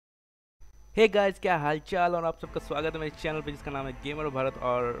Hey guys, क्या हाल चाल और आप सबका स्वागत है मेरे चैनल पे जिसका नाम है गेमर भारत।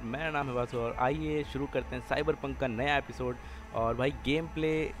 और मेरा नाम है वासु और आइए शुरू करते हैं साइबर पंक का नया एपिसोड। और भाई गेम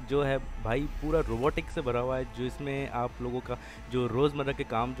प्ले जो है भाई पूरा रोबोटिक्स से भरा हुआ है, जो इसमें आप लोगों का जो रोज़मर्रा के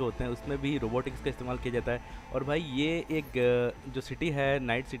काम जो होते हैं उसमें भी रोबोटिक्स का इस्तेमाल किया जाता है। और भाई ये एक जो सिटी है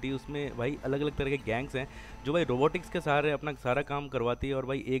नाइट सिटी, उसमें भाई अलग अलग तरह के गैंग्स हैं जो भाई रोबोटिक्स के सहारे अपना सारा काम करवाती है और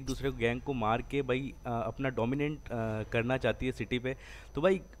भाई एक दूसरे को गैंग को मार के भाई अपना डोमिनेट करना चाहती है सिटी पे। तो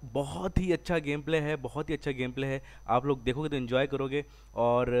भाई बहुत ही अच्छा गेम प्ले है, बहुत ही अच्छा गेम प्ले है। आप लोग देखोगे तो इन्जॉय करोगे।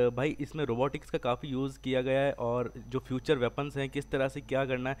 और भाई इसमें रोबोटिक्स का काफ़ी यूज़ किया गया है और जो फ्यूचर वेपन्स हैं किस तरह से क्या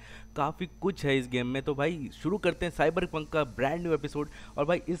करना है, काफ़ी कुछ है इस गेम में। तो भाई शुरू करते हैं साइबर पंक का ब्रांड न्यू एपिसोड। और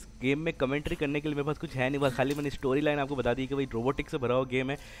भाई इस गेम में कमेंट्री करने के लिए मेरे पास कुछ है नहीं, बस खाली मैंने स्टोरी लाइन आपको बता दी कि भाई रोबोटिक्स से भरा हुआ गेम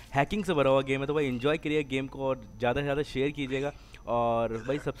है, हैकिंग से भरा हुआ गेम है। तो भाई इन्जॉय करिए गेम को और ज़्यादा से ज़्यादा शेयर कीजिएगा। और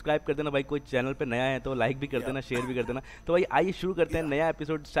भाई सब्सक्राइब कर देना, भाई कोई चैनल पे नया है तो लाइक भी कर देना, शेयर भी कर देना। तो भाई आइए शुरू करते हैं नया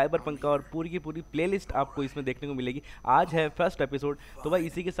एपिसोड साइबर पंक का। और पूरी की पूरी प्लेलिस्ट आपको इसमें देखने को मिलेगी। आज है फर्स्ट एपिसोड, तो भाई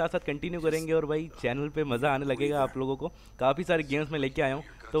इसी के साथ साथ कंटिन्यू करेंगे और भाई चैनल पे मज़ा आने लगेगा आप लोगों को। काफ़ी सारे गेम्स मैं लेके आया हूँ,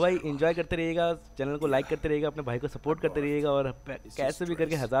 तो भाई इन्जॉय करते रहिएगा, चैनल को लाइक करते रहिएगा, अपने भाई को सपोर्ट करते रहिएगा और कैसे भी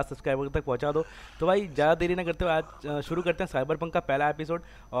करके 1000 सब्सक्राइबर तक पहुँचा दो। तो भाई ज़्यादा देरी ना करते हुए आज शुरू करते हैं साइबर पंक का पहला एपिसोड।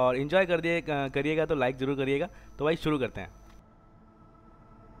 और इन्जॉय करिएगा तो लाइक ज़रूर करिएगा। तो भाई शुरू करते हैं।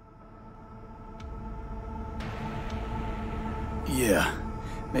 Yeah,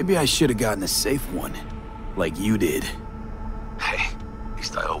 maybe I should have gotten a safe one, like you did. Hey, at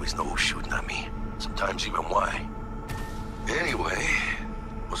least I always know who's shooting at me. Sometimes even why. Anyway,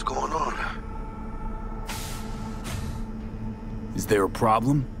 what's going on? Is there a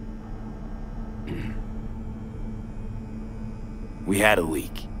problem? We had a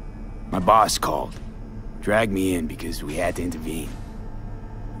leak. My boss called. Dragged me in because we had to intervene.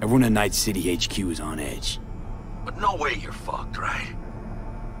 Everyone at Night City HQ is on edge. But no way you're fucked, right?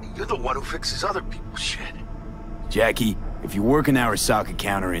 You're the one who fixes other people's shit. Jackie, if you work in Arasaka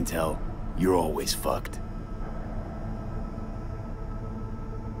counter intel, you're always fucked.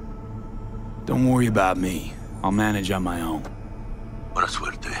 Don't worry about me. I'll manage on my own. Buena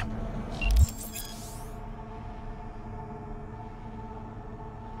suerte.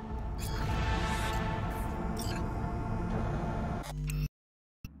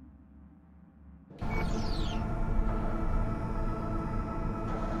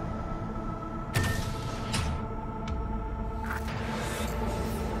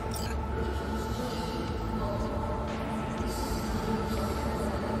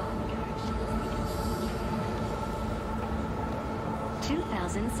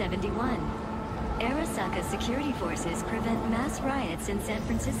 2071. Arasaka security forces prevent mass riots in San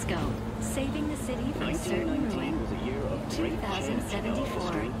Francisco, saving the city from certain ruin.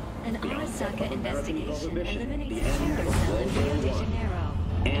 2074. An Arasaka investigation eliminates a terror cell in Rio de Janeiro,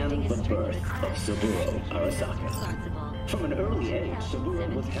 And the birth of Saburo Arasaka. responsible. From an early age, Saburo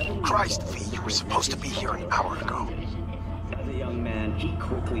was heavily Christ, involved V, you were supposed to be here an hour ago. As a young man, he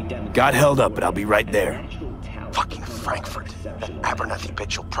quickly demonstrated Got held up, but I'll be right there. natural talent Fucking combined Frankfurt. with That exceptional Abernathy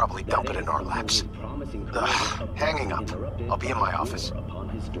bitch will probably dump it in our laps. Ugh, hanging up. I'll be in my office.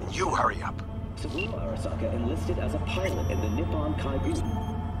 You hurry up. Saburo Arasaka enlisted as a pilot in the Nippon Kaibu,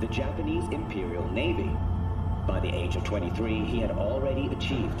 the Japanese Imperial Navy. By the age of 23, he had already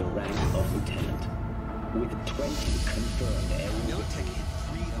achieved the rank of lieutenant, with 20 confirmed aerial.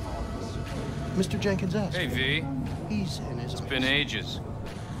 Mr. Jenkins asked. Hey, V. He's in his It's been ages.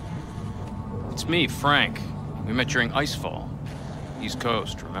 It's me, Frank. We met during Icefall. East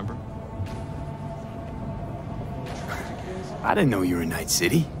Coast, remember? I didn't know you were in Night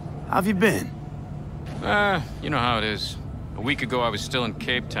City. How have you been? You know how it is. A week ago, I was still in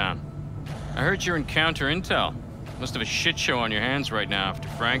Cape Town. I heard you're in counter intel. Must have a shit show on your hands right now after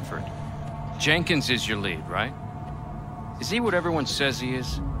Frankfurt. Jenkins is your lead, right? Is he what everyone says he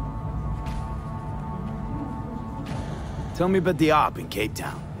is? Tell me about the op in Cape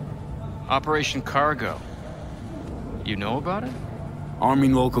Town. Operation Cargo. You know about it?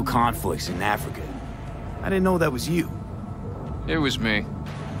 Arming local conflicts in Africa. I didn't know that was you. It was me.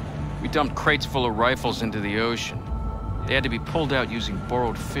 We dumped crates full of rifles into the ocean. They had to be pulled out using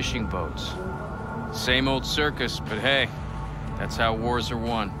borrowed fishing boats. Same old circus, but hey, that's how wars are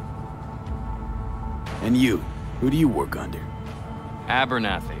won. And you? Who do you work under?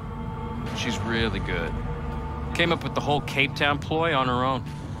 Abernathy. She's really good. Came up with the whole Cape Town ploy on her own.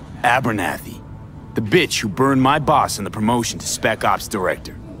 Abernathy. The bitch who burned my boss in the promotion to Spec Ops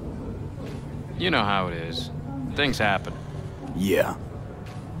Director. You know how it is. Things happen. Yeah.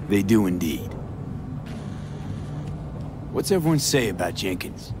 They do indeed. What's everyone say about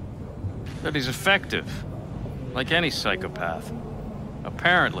Jenkins? That he's effective. Like any psychopath.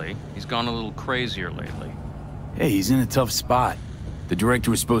 Apparently, he's gone a little crazier lately. Hey, he's in a tough spot. The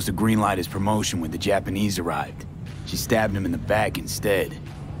director was supposed to greenlight his promotion when the Japanese arrived. She stabbed him in the back instead.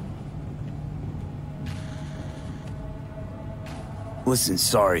 Listen,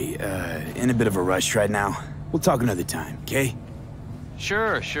 sorry, in a bit of a rush right now. We'll talk another time, okay?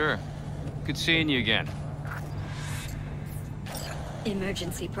 Sure. Good seeing you again.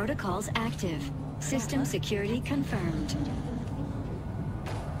 Emergency protocols active. System security confirmed.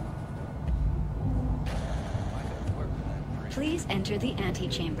 Please enter the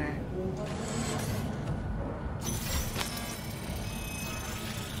antechamber.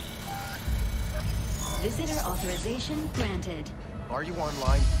 Visitor authorization granted. Are you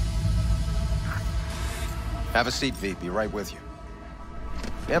online? Have a seat, V. Be right with you.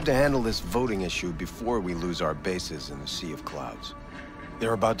 We have to handle this voting issue before we lose our bases in the sea of clouds.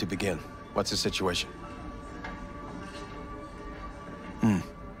 They're about to begin. What's the situation?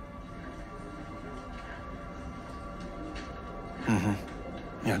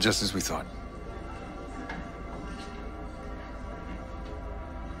 Yeah, just as we thought.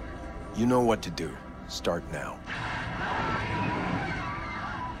 You know what to do. Start now.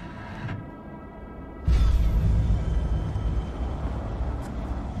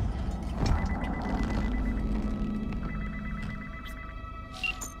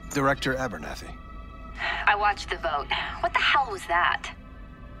 Director Abernathy. I watched the vote. What the hell was that?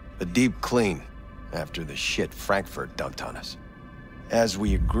 A deep clean after the shit Frankfurt dumped on us. As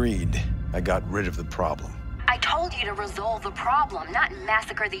we agreed, I got rid of the problem. I told you to resolve the problem, not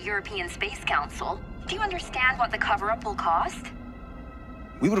massacre the European Space Council. Do you understand what the cover-up will cost?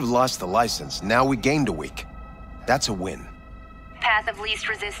 We would have lost the license. Now we gained a week. That's a win. Path of least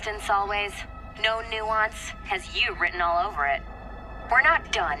resistance always. No nuance. Has you written all over it. We're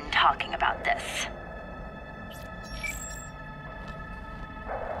not done talking about this.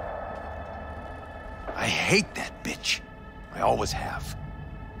 I hate that bitch. I always have.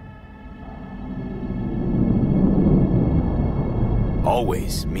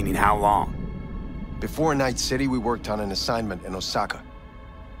 Always, meaning how long? Before Night City, we worked on an assignment in Osaka.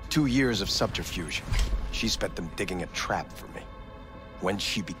 2 years of subterfuge. She spent them digging a trap for me. When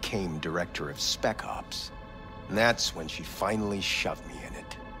she became director of Spec Ops, and that's when she finally shoved me in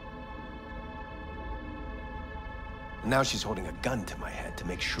it. Now she's holding a gun to my head to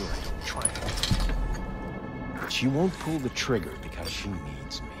make sure I don't try it. But she won't pull the trigger because she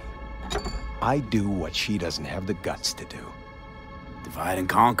needs me. I do what she doesn't have the guts to do. Divide and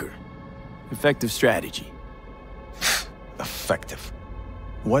conquer. Effective strategy. Effective.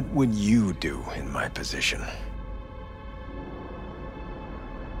 What would you do in my position?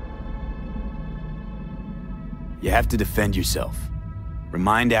 You have to defend yourself.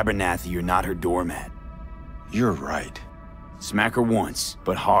 Remind Abernathy you're not her doormat. You're right. Smack her once,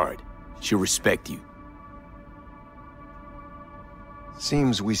 but hard. She'll respect you.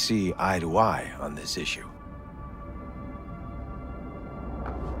 Seems we see eye to eye on this issue.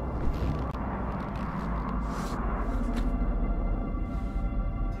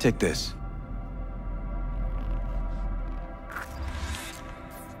 Take this.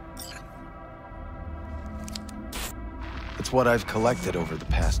 It's what I've collected over the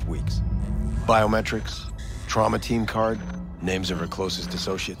past weeks. Biometrics, trauma team card, names of her closest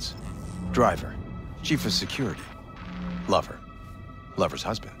associates. Driver, chief of security, lover, lover's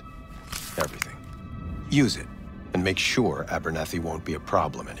husband, everything. Use it, and make sure Abernathy won't be a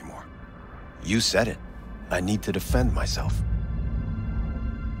problem anymore. You said it. I need to defend myself.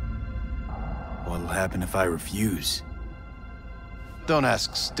 What'll happen if I refuse? Don't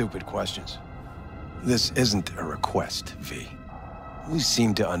ask stupid questions. This isn't a request, V. We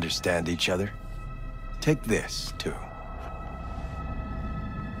seem to understand each other. Take this, too.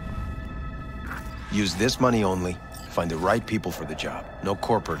 Use this money only, find the right people for the job, no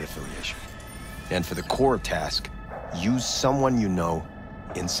corporate affiliation. And for the core task, use someone you know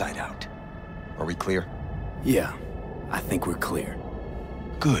inside out. Are we clear? Yeah, I think we're clear.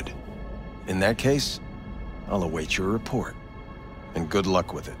 Good. In that case, I'll await your report. And good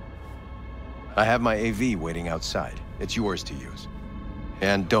luck with it. I have my AV waiting outside. It's yours to use.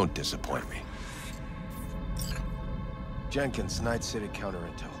 And don't disappoint me. Jenkins, Night City counter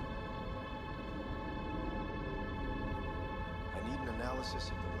intel. I need an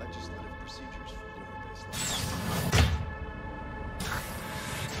analysis of the legislative procedures for lunar-based life.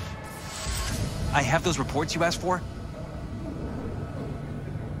 I have those reports you asked for?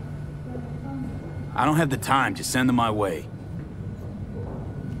 I don't have the time to send them my way.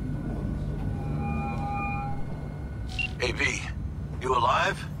 Hey, V, you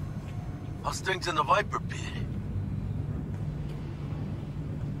alive? How's things in the Viper pit?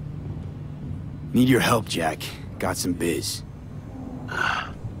 Need your help, Jack. Got some biz.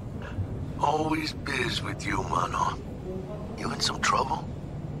 Always biz with you, mano. You in some trouble?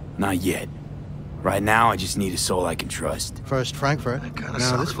 Not yet. Right now, I just need a soul I can trust. First Frankfurt, That kind of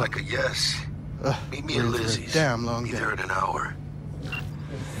now this sounds like a yes. Meet me at we're in for a Lizzie's. damn long Be day. there in an hour.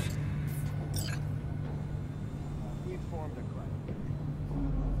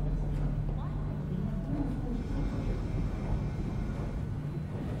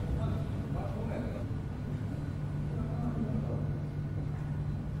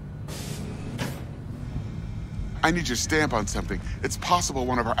 I need your stamp on something. It's possible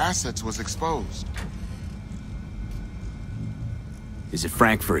one of our assets was exposed. Is it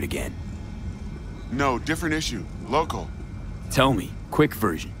Frankfurt again? No, different issue. Local. Tell me, quick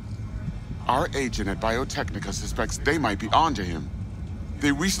version. Our agent at Biotechnica suspects they might be onto him.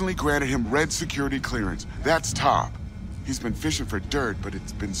 They recently granted him red security clearance. That's top. He's been fishing for dirt, but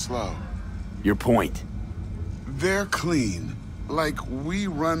it's been slow. Your point. They're clean. Like we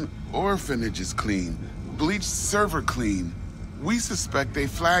run orphanages clean. Bleached server clean. We suspect they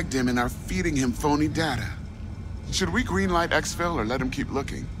flagged him and are feeding him phony data. Should we greenlight exfil or let him keep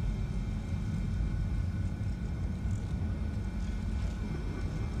looking?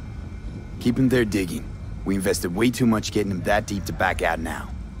 Keep him there digging. We invested way too much getting him that deep to back out now.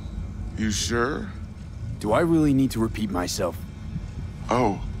 You sure? Do I really need to repeat myself?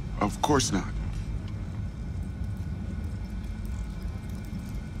 Oh, of course not.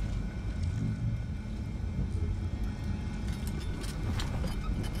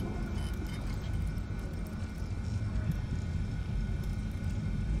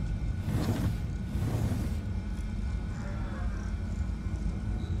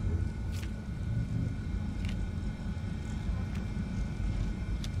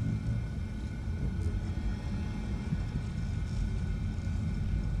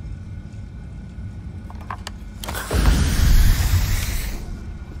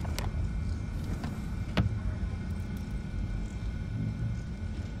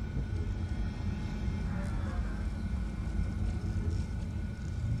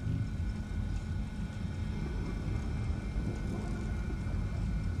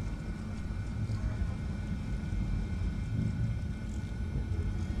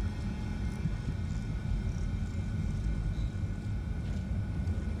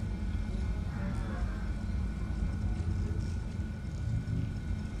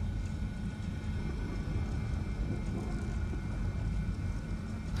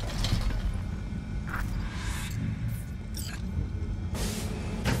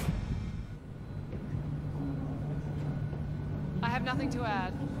 Nothing to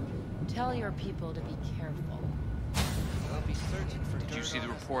add. Tell your people to be careful. I'll be searching for Did you see the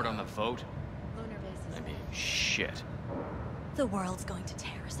report on the vote? Lunar bases. I mean, shit. The world's going to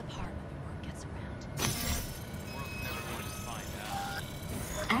tear us apart when the word gets around. The world's never going to find out.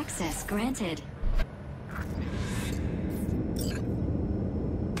 Access granted.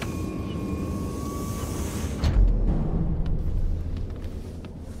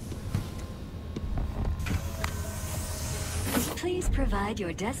 Please provide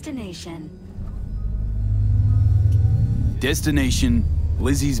your destination. Destination,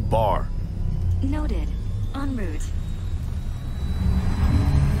 Lizzie's Bar. Noted. En route.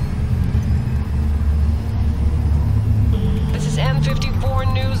 This is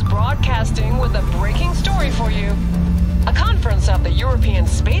M54 News broadcasting with a breaking story for you. A conference of the European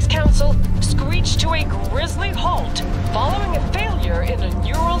Space Council screeched to a grisly halt following a failure in a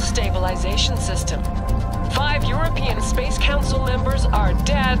neural stabilization system. 5 European Space Council members are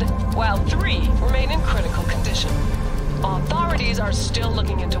dead, while 3 remain in critical condition. Authorities are still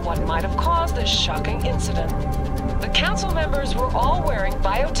looking into what might have caused this shocking incident. The council members were all wearing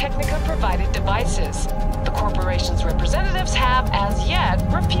Biotechnica-provided devices. The corporation's representatives have, as yet,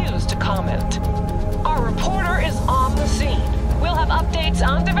 refused to comment. Our reporter is on the scene. We'll have updates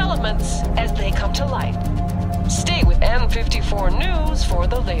on developments as they come to light. Stay with M54 News for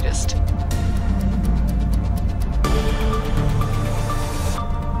the latest.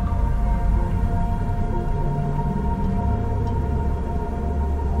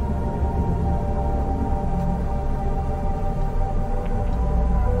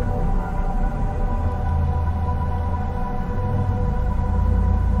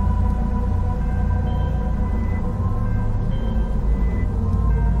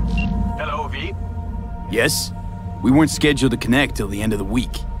 Yes? We weren't scheduled to connect till the end of the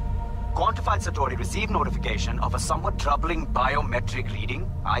week. Quantified Satori received notification of a somewhat troubling biometric reading.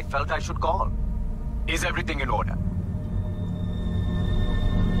 I felt I should call. Is everything in order?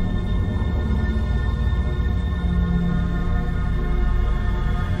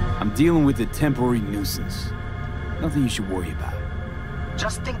 I'm dealing with a temporary nuisance. Nothing you should worry about.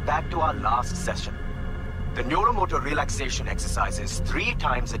 Just think back to our last session. The neuromotor relaxation exercises 3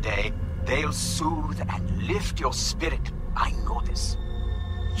 times a day, they'll soothe and lift your spirit. I know this.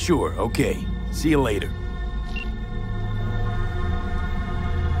 Sure, okay. See you later.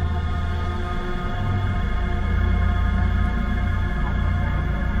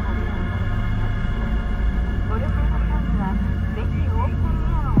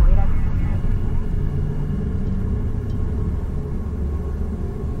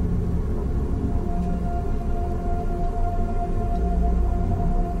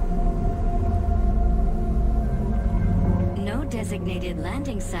 Designated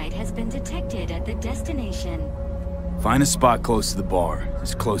landing site has been detected at the destination. Find a spot close to the bar,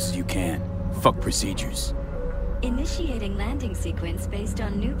 as close as you can. Fuck procedures. Initiating landing sequence based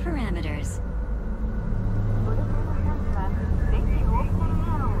on new parameters.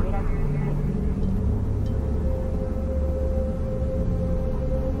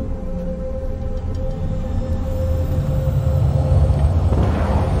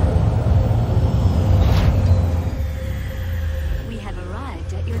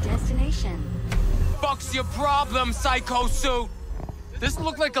 Fuck's your problem, Psycho Suit? This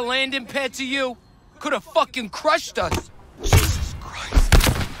look like a landing pad to you? Could have fucking crushed us. Jesus Christ.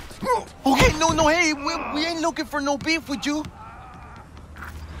 Okay, no, hey, we ain't looking for no beef with you.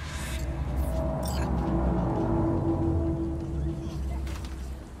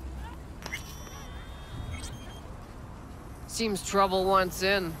 Seems trouble wants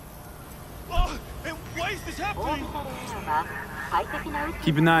in. Oh, and why is this happening?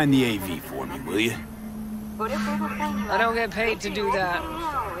 Keep an eye on the AV for me, will you? I don't get paid to do that.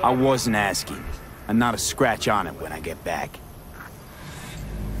 I wasn't asking. I'm not a scratch on it when I get back.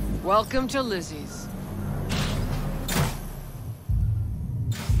 Welcome to Lizzie's.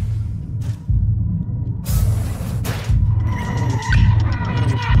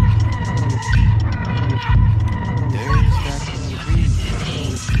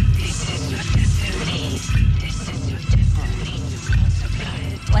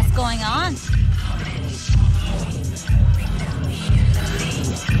 What's going on?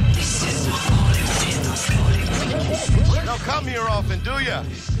 Don't come here often, do ya?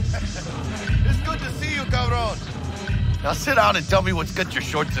 It's good to see you, cabron. Now sit down and tell me what's got your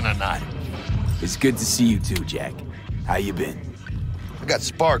shorts in a knot. It's good to see you too, Jack. How you been? I got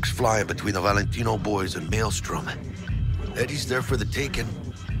sparks flying between the Valentino boys and Maelstrom. Eddie's there for the taking,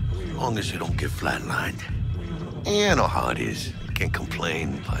 as long as you don't get flatlined. Yeah, I know how it is. Can't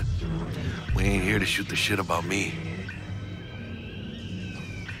complain, but we ain't here to shoot the shit about me.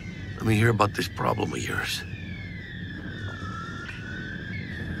 Let me hear about this problem of yours.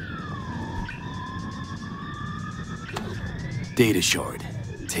 Data shard.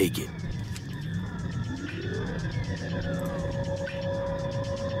 Take it.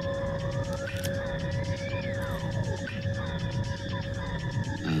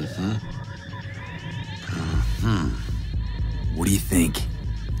 What do you think?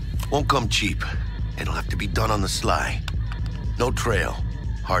 Won't come cheap. It'll have to be done on the sly. No trail.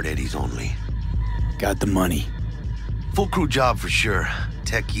 Hard eddies only. Got the money. Full crew job for sure.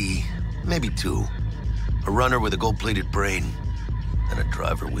 Techie, maybe 2. A runner with a gold-plated brain. And a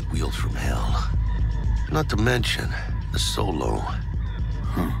driver with wheels from hell. Not to mention the solo.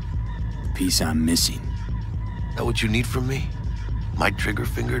 Huh. The piece I'm missing. That what you need from me? My trigger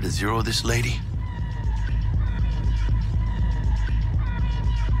finger to zero this lady?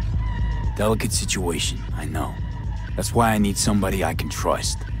 Delicate situation, I know. That's why I need somebody I can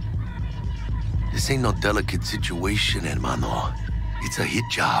trust. This ain't no delicate situation, hermano. It's a hit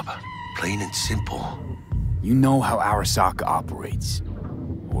job. Plain and simple. You know how Arasaka operates.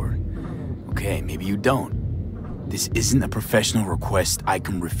 Or, okay, maybe you don't. This isn't a professional request I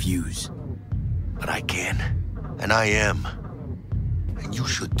can refuse. But I can. And I am. And you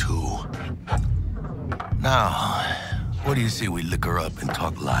should too. Now, what do you say we liquor up and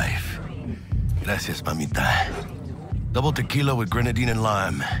talk life? Gracias, mamita. Double tequila with grenadine and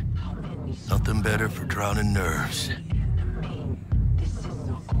lime. Nothing better for drowning nerves.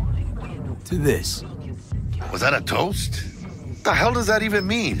 To this. Was that a toast? What the hell does that even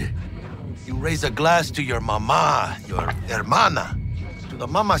mean? You raise a glass to your mama, your hermana. To the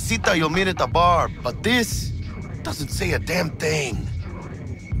mamacita you'll meet at the bar. But this doesn't say a damn thing.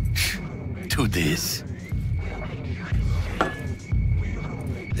 To this.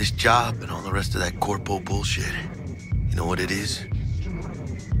 This job and all the rest of that CORPO bullshit. You know what it is?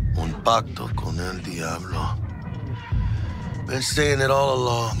 Un pacto con el diablo. Been saying it all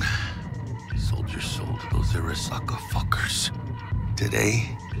along. Sold your soul to those Arasaka fuckers.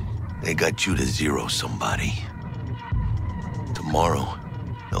 Today, They got you to zero somebody. Tomorrow,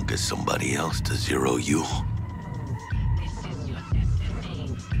 they'll get somebody else to zero you.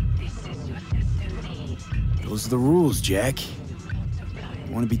 Those are the rules, Jack.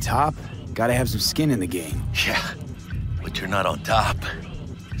 You want to be top? Gotta have some skin in the game. Yeah, but you're not on top.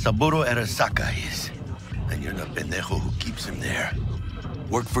 Saburo Arasaka is. And you're the pendejo who keeps him there.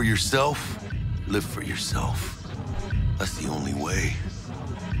 Work for yourself, live for yourself. That's the only way.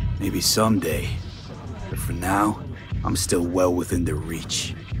 Maybe someday. But for now, I'm still well within their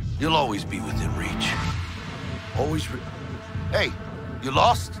reach. You'll always be within reach. Always Hey, you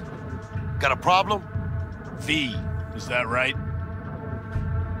lost? Got a problem? V, is that right?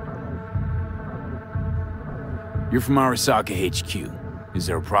 You're from Arasaka HQ. Is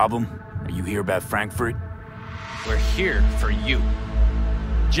there a problem? Are you here about Frankfurt? We're here for you.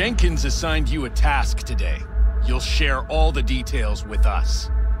 Jenkins assigned you a task today. You'll share all the details with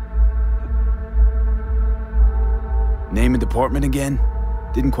us. Name and department again?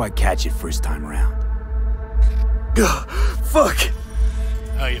 Didn't quite catch it first time around. Ugh, fuck!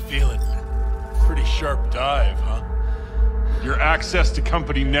 How you feeling? Pretty sharp dive, huh? Your access to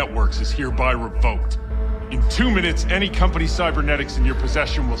company networks is hereby revoked. In 2 minutes, any company cybernetics in your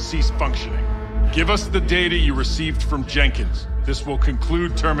possession will cease functioning. Give us the data you received from Jenkins. This will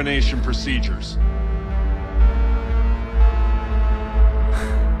conclude termination procedures.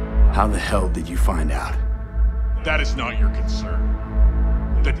 How the hell did you find out? That is not your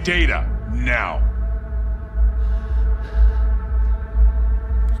concern. The data, now.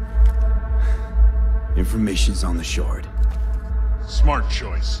 Information's on the shard. Smart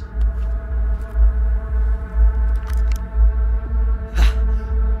choice.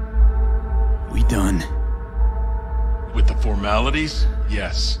 We done? With the formalities,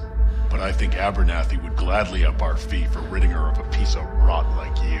 yes. But I think Abernathy would gladly up our fee for ridding her of a piece of rot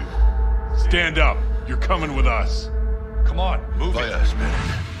like you. Stand up. You're coming with us. Come on, move it. Yes, man.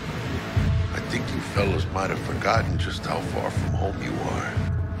 I think you fellas might have forgotten just how far from home you are.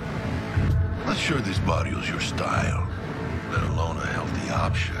 Not sure this barrio's your style, let alone a healthy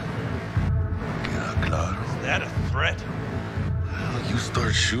option. Queda claro. Is that a threat? Well, you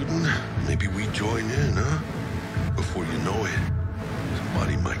start shooting, maybe we join in, huh? Before you know it,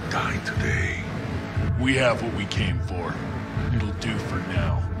 somebody might die today. We have what we came for. It'll do for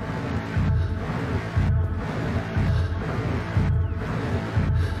now.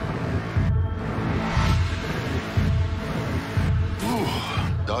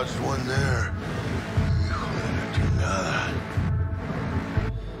 Ooh, dodged one there.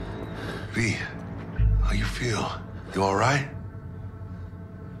 V, how you feel? You all right?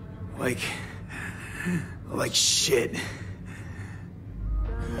 Like shit.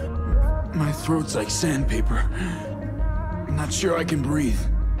 My throat's like sandpaper. I'm not sure I can breathe.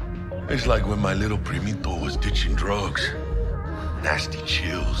 It's like when my little primito was ditching drugs. Nasty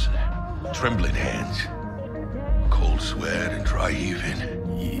chills, trembling hands, cold sweat and dry heaving.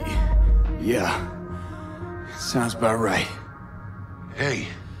 Yeah. Sounds about right. Hey.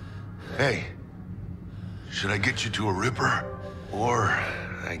 Should I get you to a Ripper? Or,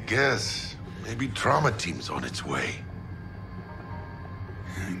 I guess, maybe Trauma Team's on its way.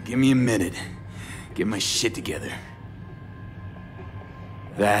 Give me a minute. Get my shit together.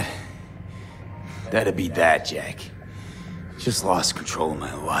 That'd be that, Jack. Just lost control of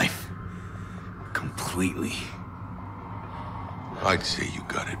my life. Completely. I'd say you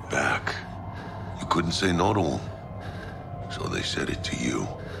got it back. You couldn't say no to them. So they said it to you.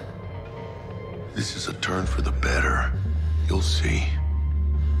 This is a turn for the better. You'll see.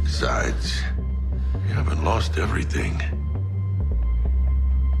 Besides, you haven't lost everything.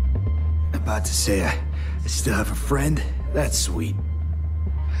 About to say I still have a friend? That's sweet.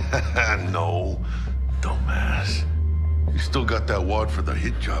 No, dumbass. You still got that wad for the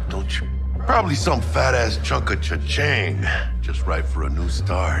hit job, don't you? Probably some fat-ass chunk of cha-ching. Just right for a new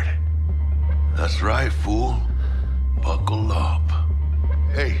start. That's right, fool. Buckle up.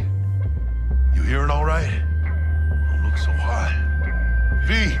 Hey, you hearing all right? Don't look so hot.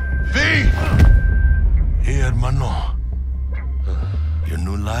 V! Hey, hermano. Your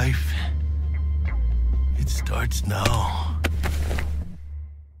new life, it starts now.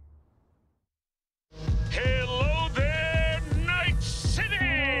 Hello there, Night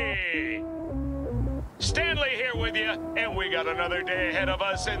City! Stanley here with you, and we got another day ahead of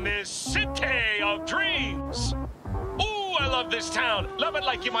us in this city of dreams. Ooh, I love this town. Love it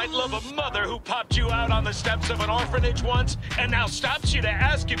like you might love a mother who popped you out on the steps of an orphanage once and now stops you to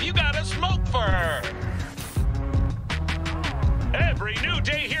ask if you got a smoke for her. Every new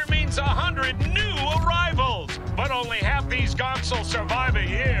day here means 100 new arrivals. But only half these gonks will survive a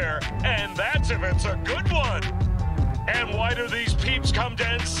year, and that's if it's a good one. And why do these peeps come to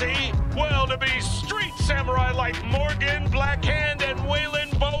NC? Well, to be street samurai like Morgan, Blackhand, and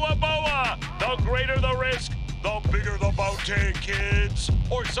Waylon Boa Boa. The greater the risk, the bigger the bounty, kids.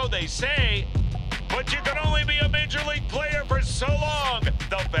 Or so they say. But you can only be a major league player for so long.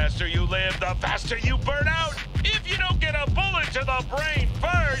 The faster you live, the faster you burn out. If you don't get a bullet to the brain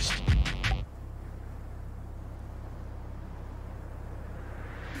first.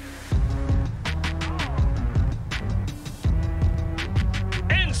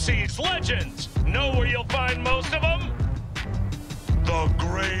 NC's legends. Know where you'll find most of them? The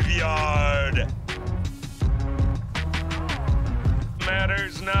graveyard.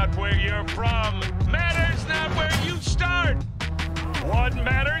 Matters not where you're from. Matters not where you start. What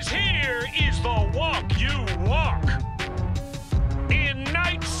matters here is the walk you walk. In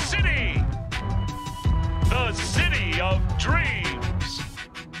Night City, the city of dreams.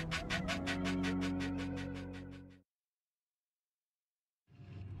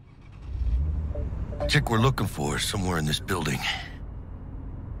 Chick we're looking for is somewhere in this building.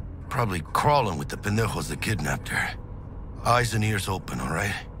 Probably crawling with the pendejos that kidnapped her. Eyes and ears open, all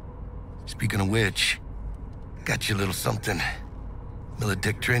right? Speaking of which, got you a little something.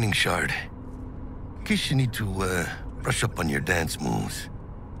 Militech training shard. In case you need to, brush up on your dance moves.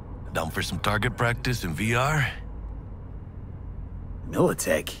 Down for some target practice in VR?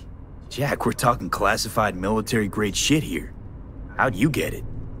 Militech? Jack, we're talking classified military-grade shit here. How'd you get it?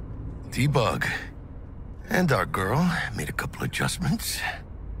 T-Bug. And our girl made a couple adjustments.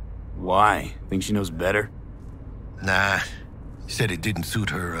 Why? Think she knows better? Nah. Said it didn't suit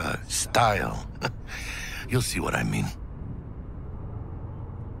her, style. You'll see what I mean.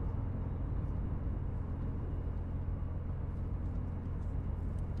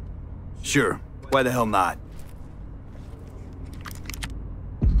 Sure. Why the hell not?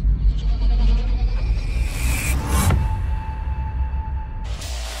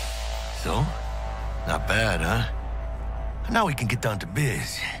 So? Not bad, huh? Now we can get down to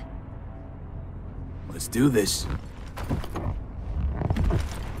biz. Let's do this.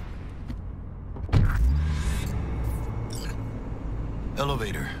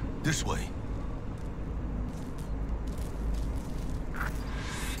 Elevator. This way.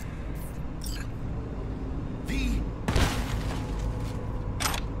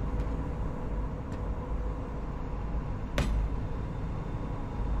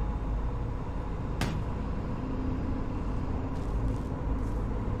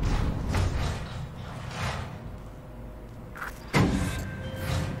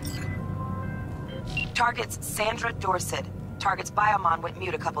 Target's Sandra Dorset. Target's biomon went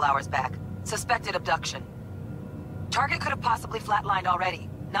mute a couple hours back. Suspected abduction. Target could have possibly flatlined already.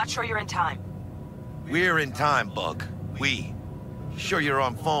 Not sure you're in time. We're in time, Bug. We. Sure you're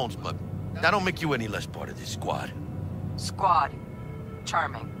on phones, but that don't make you any less part of this squad. Squad.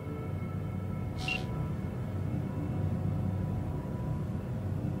 Charming.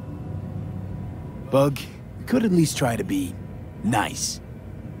 Bug, you could at least try to be nice.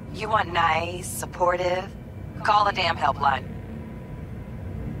 You want nice, supportive? Call the damn helpline.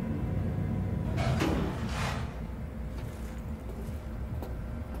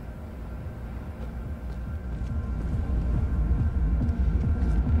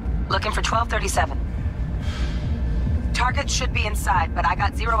 Looking for 1237. Target should be inside, but I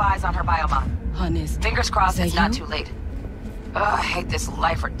got 0 eyes on her biomon. Honest. Fingers crossed it's not you? too late. Ugh, I hate this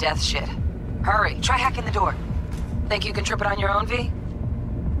life or death shit. Hurry, try hacking the door. Think you can trip it on your own, V?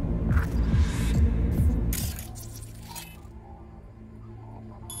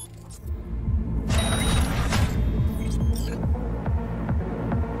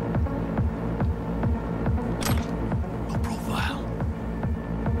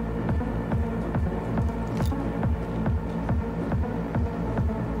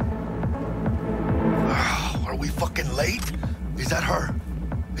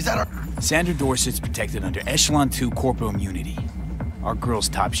 Sandra Dorset's protected under Echelon 2 Corpo immunity. Our girl's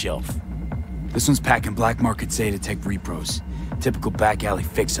top shelf. This one's packing black market Zetatech repros. Typical back alley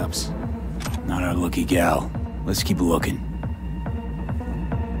fix-ups. Not our lucky gal. Let's keep looking.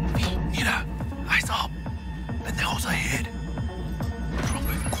 Mira, eyes up. Pendejos ahead. Drop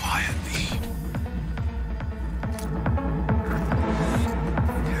it quiet, V.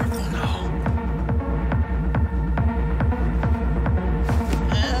 Careful now.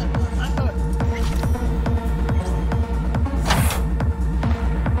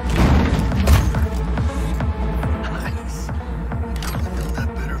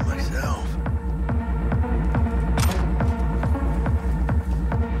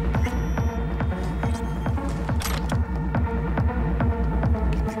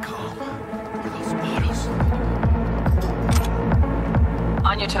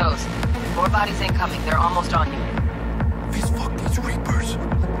 your toes. More bodies incoming. They're almost on you. Fuck these Reapers.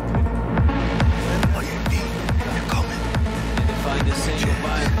 Oh, yeah, they're coming. Didn't find a single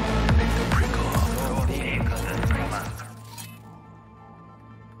bite. Make the prick off.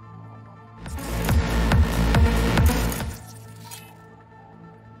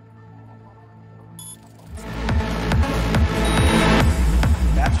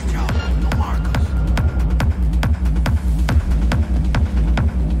 That's your job. Don't mark us.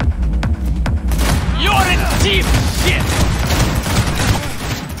 You're in deep shit!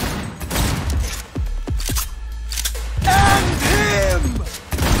 And him!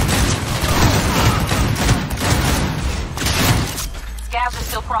 Scavs are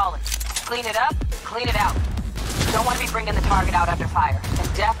still crawling. Clean it up, clean it out. Don't want to be bringing the target out under fire.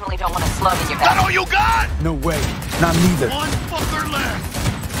 And definitely don't want a slug in your back. That all you got? No way. Not neither. One fucker left.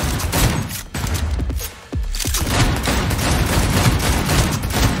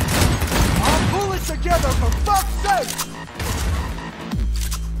 I'll pull it together for fuck's sake!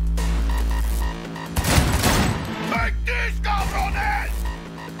 Take this, cabrones!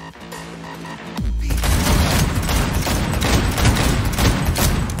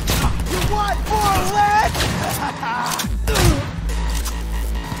 You want more lead?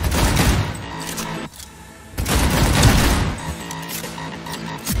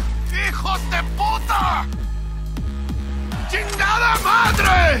 ¡Hijos de puta! ¡Chingada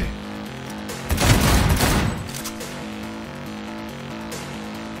madre!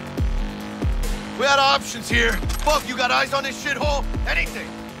 We had options here. Fuck, you got eyes on this shithole? Anything.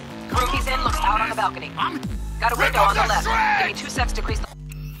 Rookie's in, looks out on the balcony. Got a window on the left. Give me 2 secs to grease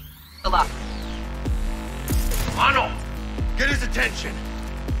the lock. Mano, get his attention.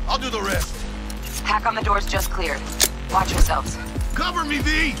 I'll do the rest. Hack on the doors just cleared. Watch yourselves. Cover me,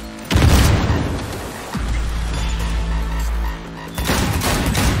 V!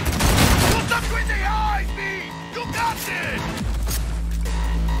 Look up in the eyes, V! You got this!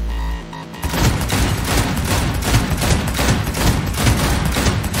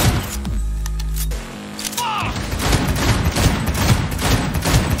 Fuck!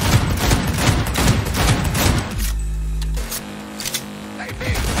 Hey, V,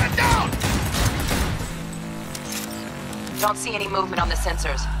 get down! Don't see any movement on the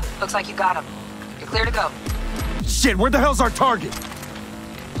sensors. Looks like you got them. You're clear to go. Shit, where the hell's our target?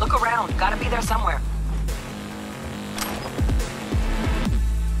 Look around. Gotta be there somewhere.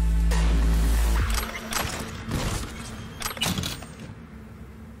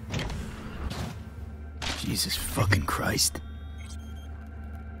 Jesus fucking Christ.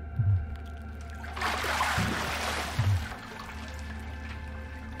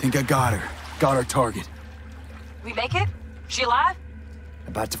 Think I got her. Got our target. We make it? She alive?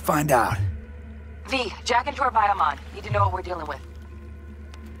 About to find out. V, jack into her biomon. Need to know what we're dealing with.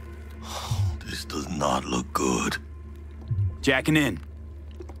 This does not look good. Jacking in.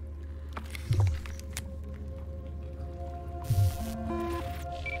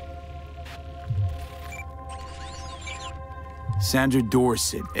 Sandra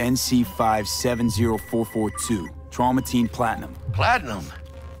Dorset, NC570442. Trauma Team Platinum. Platinum?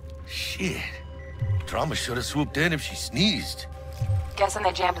 Shit. Trauma should have swooped in if she sneezed. Guessing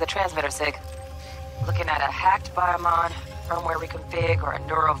they jammed the transmitter, Sig. Looking at a hacked biomon, firmware reconfig, or a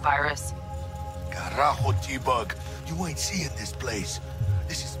neurovirus. Carajo, T-Bug. You ain't seeing this place.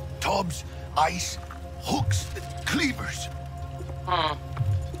 This is tubs, ice, hooks, cleavers.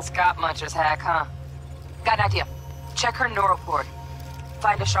 Scott Muncher's hack, huh? Got an idea. Check her neural port.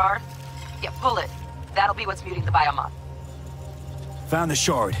 Find a shard? Yeah, pull it. That'll be what's muting the biomon. Found the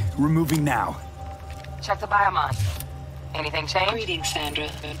shard. Removing now. Check the biomon. Anything change? Greetings, Sandra.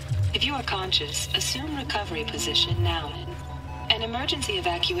 If you are conscious, assume recovery position now. An emergency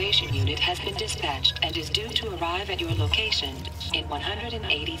evacuation unit has been dispatched and is due to arrive at your location in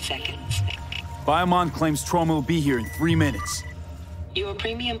 180 seconds. Biomon claims trauma will be here in 3 minutes. Your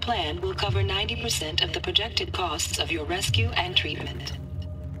premium plan will cover 90% of the projected costs of your rescue and treatment.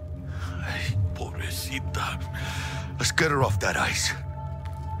 Ay, pobrecita. Let's get her off that ice.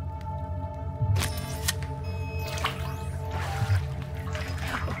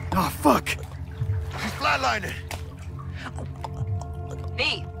 Oh, fuck! She's flatlining.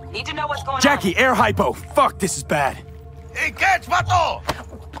 V, need to know what's going Jackie, air hypo! Fuck, this is bad. Hey, catch, vato!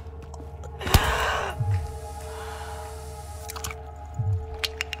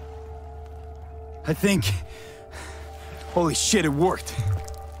 I think... Holy shit, it worked.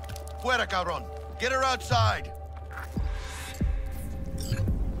 Fuera, cabrón. Get her outside.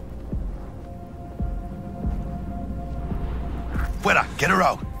 Fuera, get her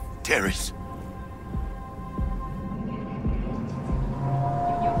out. Terrace.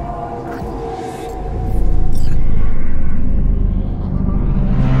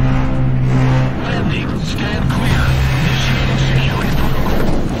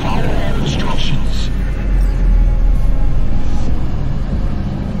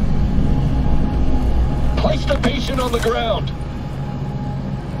 ground.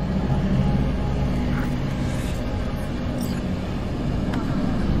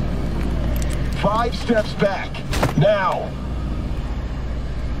 Five steps back. Now.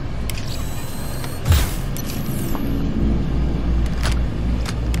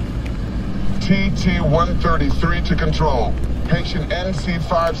 TT-133 to control. Patient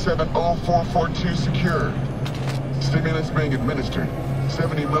NC570442 secured. Stimulants being administered.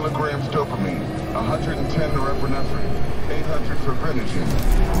 70 milligrams dopamine, 110 norepinephrine, 800 fibrinogen.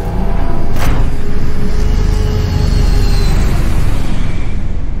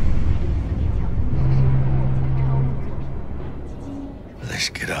 Let's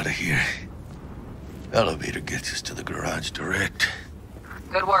get out of here. Elevator gets us to the garage direct.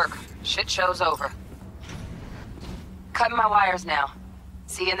 Good work. Shit show's over. Cutting my wires now.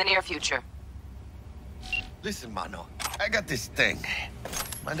 See you in the near future. Listen, Mano. I got this thing.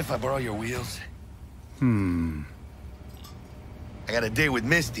 Mind if I borrow your wheels? I got a date with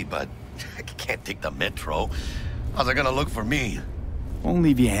Misty, but I can't take the metro. How's it gonna look for me? Won't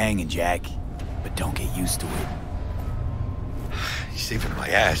leave you hanging, Jack. But don't get used to it. You're saving my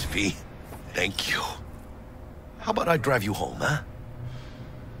ass, V. Thank you. How about I drive you home, huh?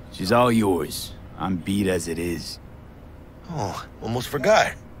 She's all yours. I'm beat as it is. Oh, almost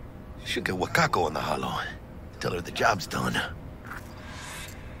forgot. Should get Wakako on the holo. Tell her the job's done.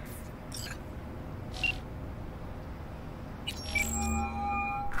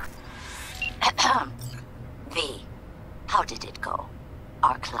 V, how did it go?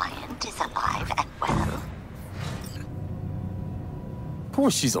 Our client is alive and well? Of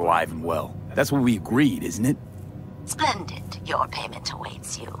course she's alive and well. That's what we agreed, isn't it? Splendid. Your payment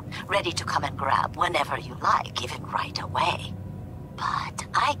awaits you. Ready to come and grab whenever you like, even right away. But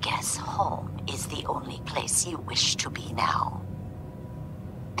I guess home is the only place you wish to be now.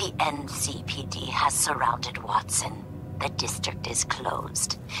 The NCPD has surrounded Watson. The district is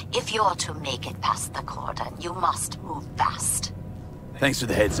closed. If you're to make it past the cordon, you must move fast. Thanks for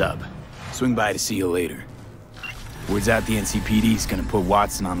the heads up. Swing by to see you later. Word's out the NCPD's gonna put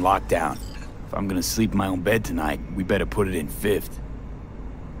Watson on lockdown. If I'm gonna sleep in my own bed tonight, we better put it in 5th.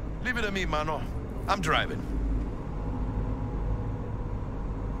 Leave it to me, Mano. I'm driving.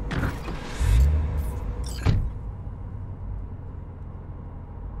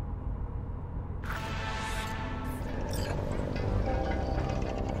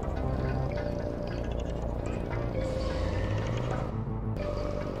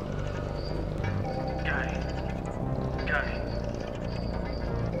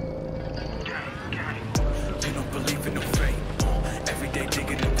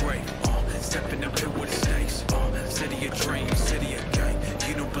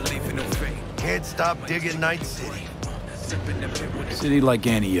 Can't stop digging Night City. City like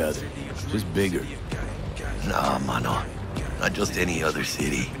any other, just bigger. Nah, Mano. Not just any other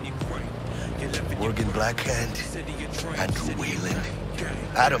city. Morgan Blackhand, Andrew Wayland,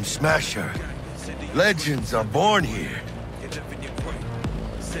 Adam Smasher. Legends are born here.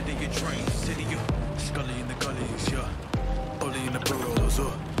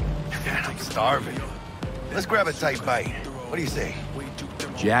 Man, I'm starving. Let's grab a tight bite. What do you say?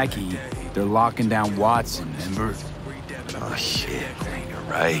 Jackie, they're locking down Watson, remember? Oh, shit. You're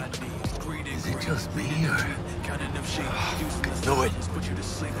right. Is it just me, or... Oh, knew it. It's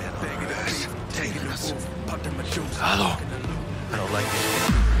taking us. Hello. I don't like it.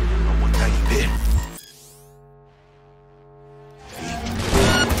 Not one tiny bit.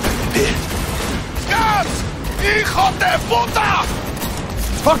 ¡Gas! ¡Hijo de puta!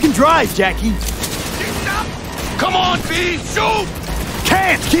 Fucking drive, Jackie! Come on, V! Shoot!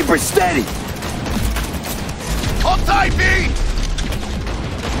 Can't! Keep her steady! Hold tight, V!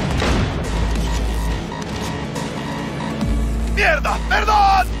 ¡Mierda!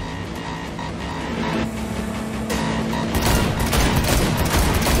 ¡Perdón!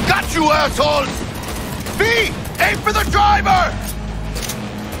 Got you, assholes! V! Aim for the driver!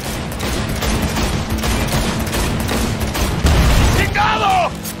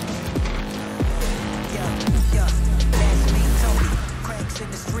 Chingado!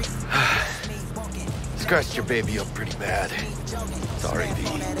 Scratched your baby up pretty bad. Sorry, V.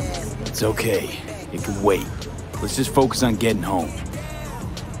 It's okay. It can wait. Let's just focus on getting home.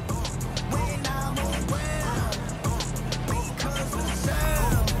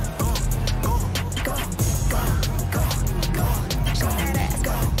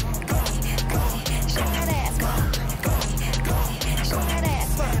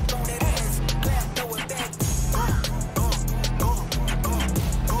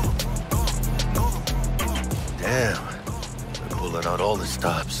 Damn. They're pulling out all the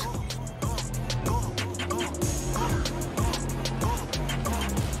stops.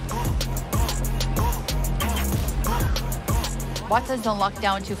 Watson's on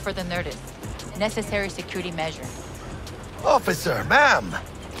lockdown to further notice. Necessary security measure. Officer, ma'am!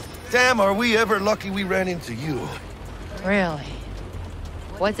 Damn, are we ever lucky we ran into you. Really?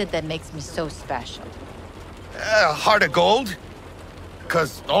 What's it that makes me so special? Heart of gold?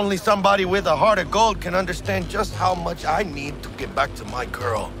 Because only somebody with a heart of gold can understand just how much I need to get back to my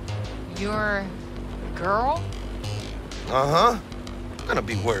girl. Your girl? Uh-huh. I'm gonna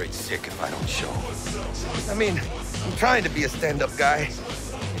be worried sick if I don't show. I mean, I'm trying to be a stand-up guy.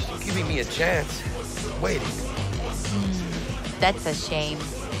 She's giving me a chance. Waiting. That's a shame.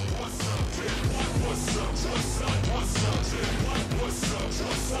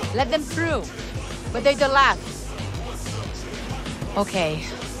 Let them through, but they're the last. Okay,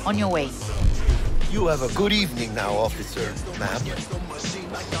 on your way. You have a good evening now, officer, ma'am.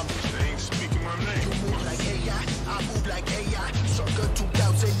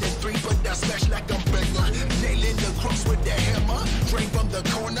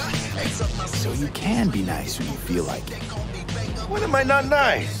 So you can be nice when you feel like it. When am I not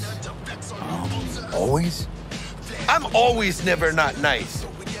nice? Always? I'm always never not nice.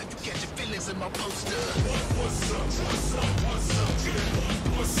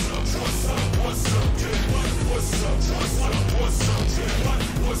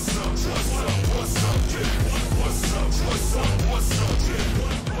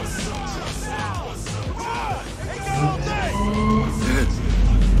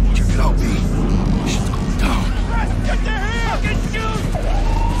 Check it out, B. Shit's going down. Get the hell! Fucking shoot!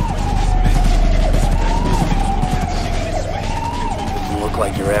 You look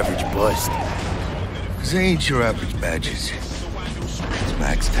like your average bust. These ain't your average badges. It's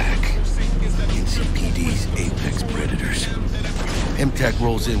Max Tac. NCPD's apex predators. MTAC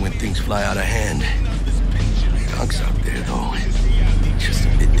rolls in when things fly out of hand. Dunk's out there, though. Just a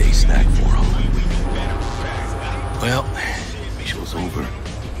midday snack for him. Well, show's over.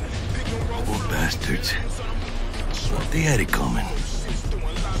 Poor bastards. They had it coming.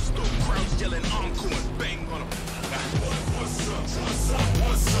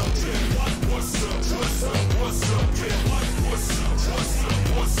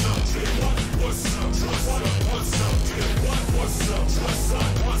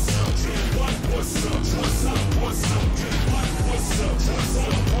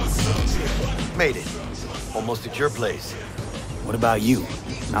 Made it. Almost at your place. What about you?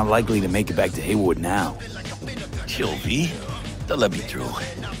 Not likely to make it back to Haywood now. Chill, V. They'll let me through.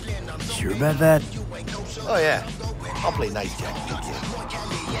 Sure about that? Oh, yeah. I'll play nice Jack.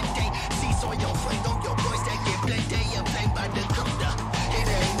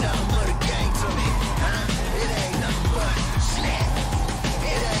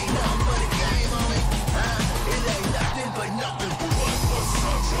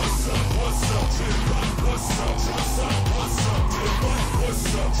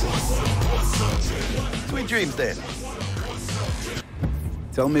 Sweet dreams, then.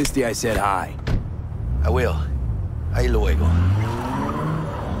 Tell Misty I said hi. I will. Ahí luego.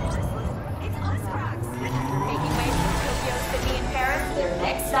 Their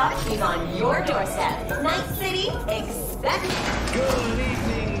next stop is on your doorstep. Night City, expect. Good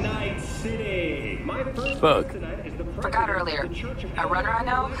evening, Night City. My first Bug. Forgot earlier. A runner I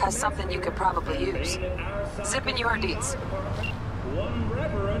know has something you could probably use. Zip in your deeds. One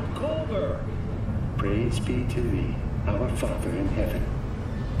Reverend Culver. Praise be to thee, our Father in heaven.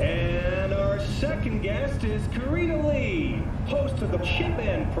 And our second guest is Karina Lee, host of the Chip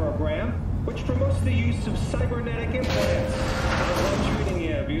End program, which promotes the use of cybernetic implants. How's that treating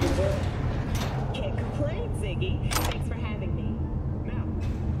you, beautiful? Can't complain, Ziggy. Thanks for having me. Now.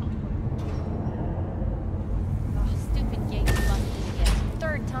 Oh, stupid Yankee busted again.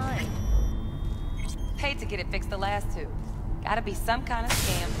 Third time. Paid to get it fixed the last two. Gotta be some kind of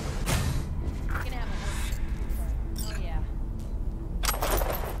scam. You can have a oh, yeah.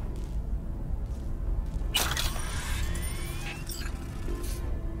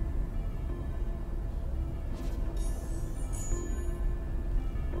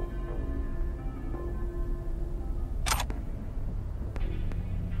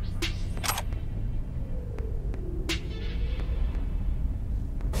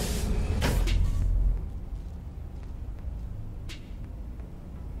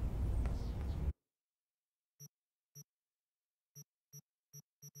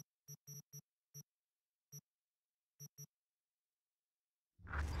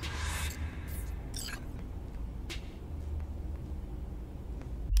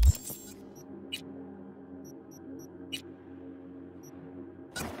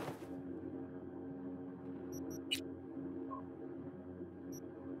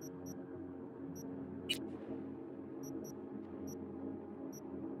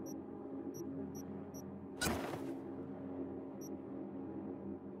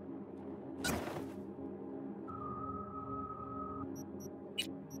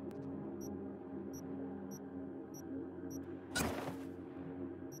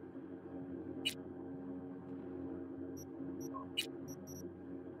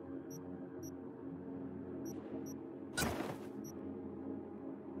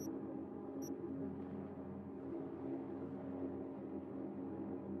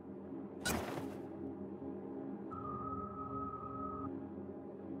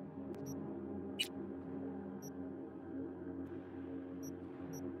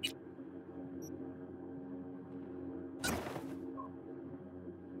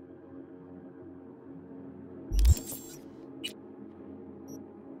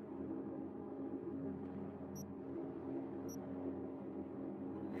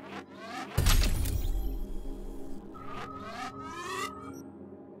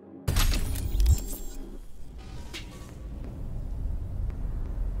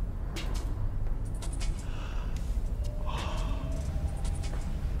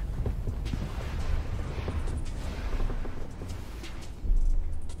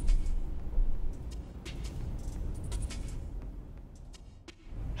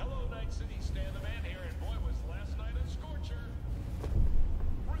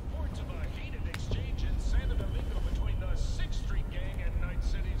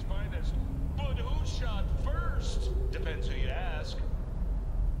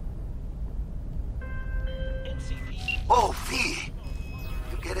 Oh, V.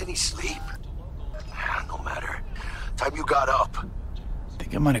 You get any sleep? No matter. Time you got up. I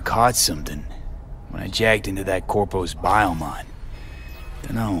think I might have caught something when I jagged into that Corpo's biomon.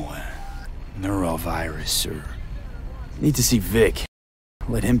 Dunno, neurovirus or... Need to see Vic.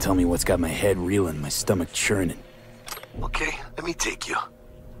 Let him tell me what's got my head reeling, my stomach churning. Okay, let me take you.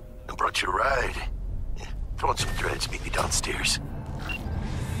 I brought you a ride. Yeah, throw on some threads, meet me downstairs.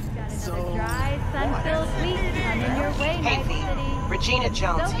 Dry, sun-filled week coming your way, Hey, V. Regina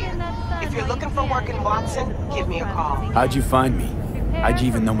Jones here. If you're looking for work in Watson, give me a call. How'd you find me? How'd you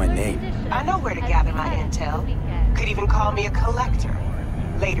even know my name? I know where to gather my intel. Could even call me a collector.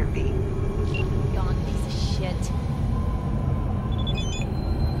 Later, V. Gone piece of shit.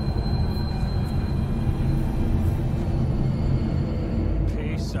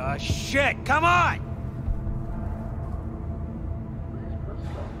 Piece of shit! Come on!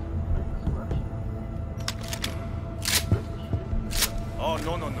 Oh,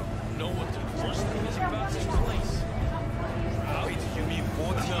 no. Know what the first thing is about this place? Wait, you mean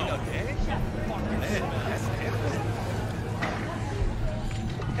 14 a day?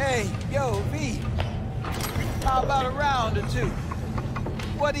 Hey, yo, V. How about a round or two?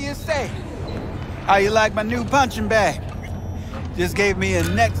 What do you say? How you like my new punching bag? Just gave me a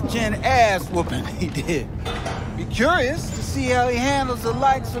next-gen ass whooping, he did. Be curious to see how he handles the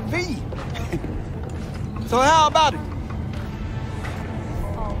likes of V. So how about it?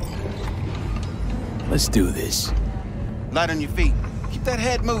 Let's do this. Light on your feet. Keep that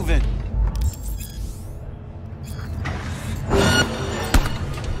head moving.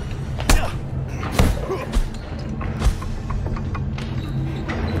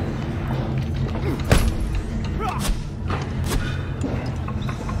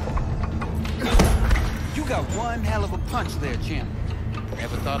 You got one hell of a punch there, champ.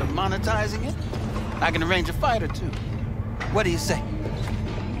 Ever thought of monetizing it? I can arrange a fight or two. What do you say?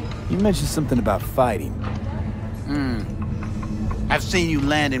 You mentioned something about fighting. I've seen you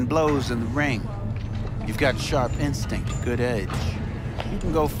landing blows in the ring. You've got sharp instinct, good edge. You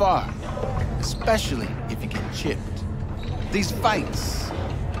can go far, especially if you get chipped. These fights,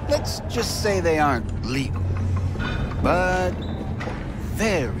 let's just say they aren't legal, but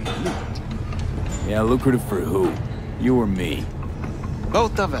very lucrative. Yeah, lucrative for who? You or me?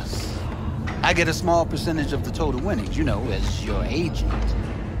 Both of us. I get a small percentage of the total winnings, you know, as your agent.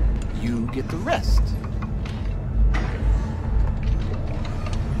 You get the rest.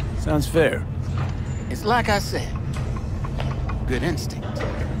 Sounds fair. It's like I said. Good instinct.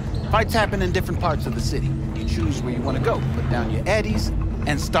 Fights happen in different parts of the city. You choose where you want to go, put down your eddies,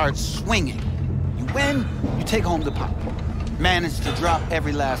 and start swinging. You win, you take home the pop. Manage to drop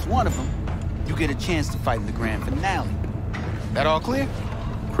every last one of them, you get a chance to fight in the grand finale. That all clear?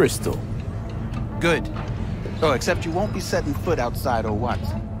 Crystal. Good. Oh, except you won't be setting foot outside old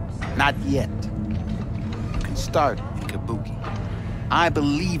Watson. Not yet. You can start in Kabuki. I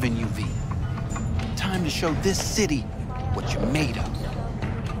believe in you, V. Time to show this city what you're made of.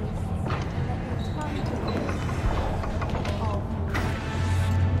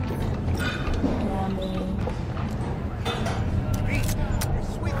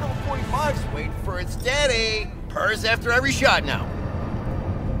 Sweet little 45's waiting for its daddy. Purrs after every shot now.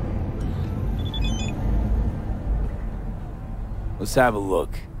 Let's have a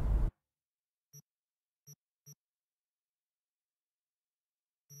look.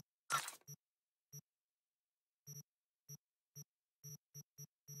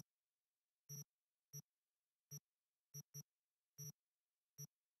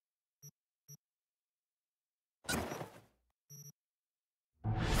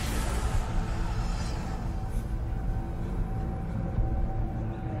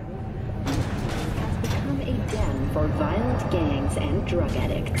 For violent gangs and drug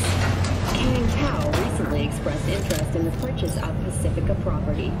addicts. Kang Tao recently expressed interest in the purchase of Pacifica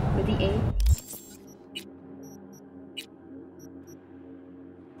property with the aim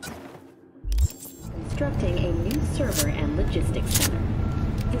constructing a new server and logistics center.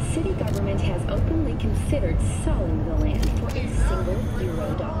 The city government has openly considered selling the land for a single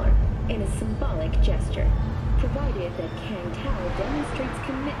 $0 in a symbolic gesture, provided that Kang Tao demonstrates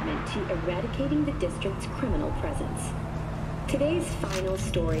commitment to eradicating the district's criminal presence. Today's final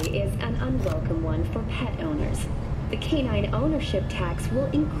story is an unwelcome one for pet owners. The canine ownership tax will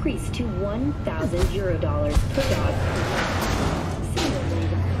increase to $1,000 per dog. Similarly,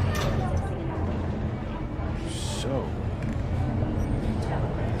 So...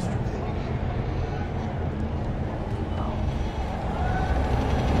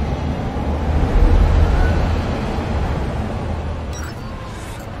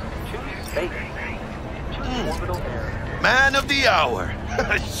 Orbital area. happy hour.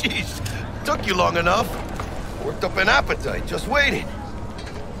 Jeez, took you long enough. Worked up an appetite, just waiting.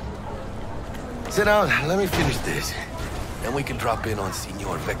 Sit down, let me finish this. Then we can drop in on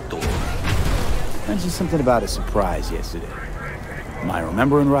Senor Vector. Mentioned something about a surprise yesterday. Am I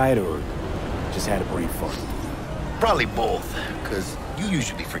remembering right, or just had a brain fart? Probably both, because you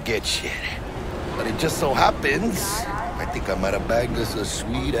usually forget shit. But it just so happens, I think I might have bagged us a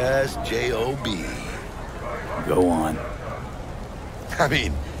sweet-ass J.O.B. Go on. I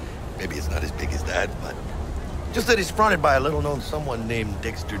mean, maybe it's not as big as that, but just that it's fronted by a little-known someone named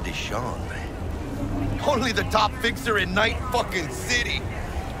Dexter Deshawn. Only the top fixer in Night fucking City.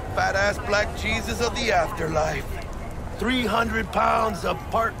 Fat-ass black Jesus of the afterlife. 300 pounds of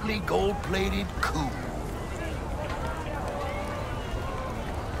partly gold-plated coup.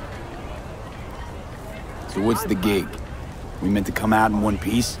 So what's the gig? We meant to come out in one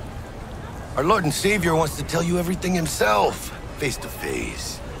piece? Our Lord and Savior wants to tell you everything himself, face to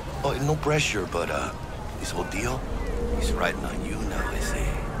face. Oh, no pressure, but this whole deal, he's riding on you now, I say.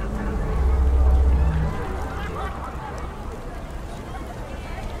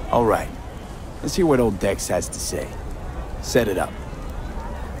 All right. Let's hear what old Dex has to say. Set it up.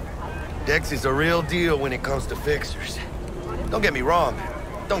 Dex is a real deal when it comes to fixers. Don't get me wrong.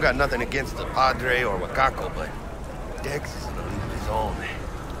 Don't got nothing against the Padre or Wakako, but Dex is in a league of his own. You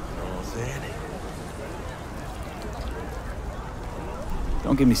know what I'm saying?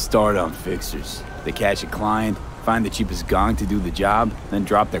 Don't get me started on fixers. They catch a client, find the cheapest gong to do the job, then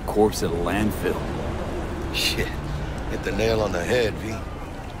drop their corpse at a landfill. Shit. Hit the nail on the head, V.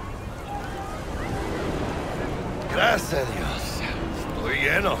 Gracias a Dios. Estoy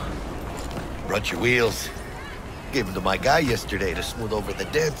lleno. Brought your wheels. Gave them to my guy yesterday to smooth over the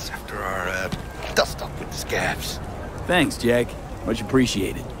dents after our dust-up with the scabs. Thanks, Jack. Much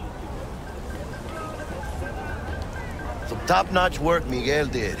appreciated. Some top-notch work Miguel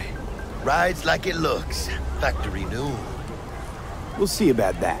did. Rides like it looks. Factory new. We'll see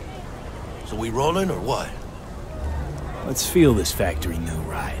about that. So we rolling or what? Let's feel this factory new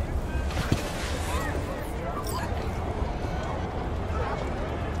ride.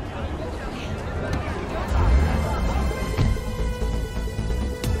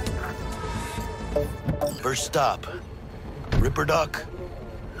 First stop, Ripper Duck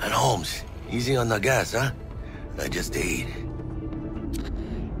and Holmes. Easy on the gas, huh? I just ate.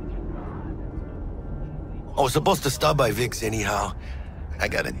 I was supposed to stop by Vic's anyhow. I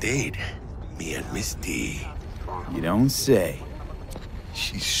got a date. Me and Misty. You don't say.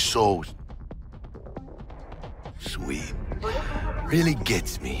 She's so sweet. Really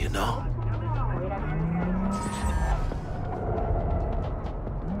gets me, you know?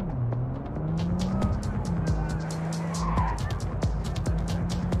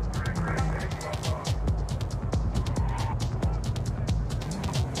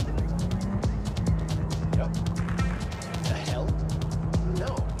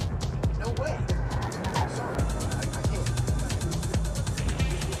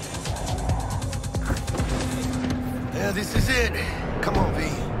 This is it. Come on, V.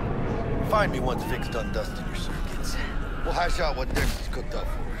 Find me once Vic's done dusting your circuits. We'll hash out what Dexter's cooked up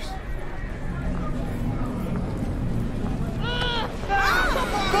for us.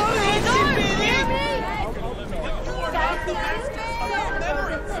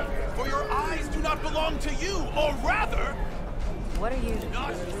 For your eyes do not belong to you, or rather... What are you...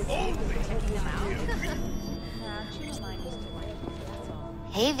 Not only...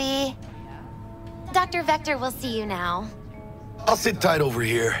 Hey, V. Dr. Vector will see you now. I'll sit tight over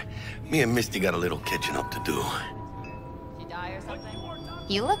here. Me and Misty got a little catching up to do. Did you die or something?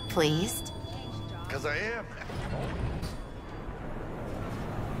 You look pleased. 'Cause I am.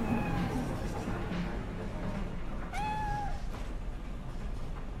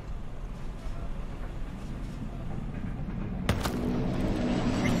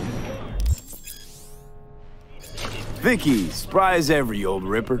 Vicky, spry as ever, you old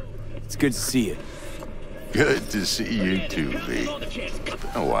ripper. It's good to see you. Good to see you too, V. Been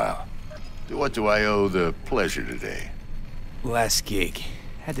a while. What do I owe the pleasure today? Last gig.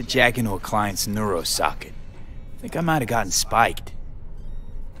 Had to jack into a client's neuro socket. Think I might have gotten spiked.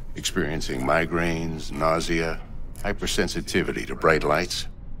 Experiencing migraines, nausea, hypersensitivity to bright lights?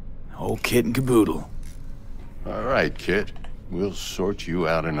 Whole kit and caboodle. All right, kid. We'll sort you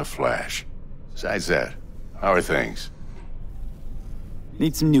out in a flash. Besides that, how are things?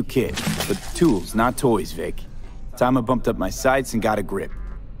 Need some new kit, but tools, not toys, Vic. Time I bumped up my sights and got a grip.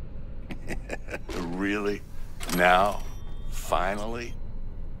 Really? Now? Finally?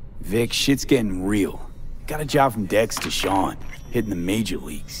 Vic, shit's getting real. Got a job from Dex to Sean, hitting the major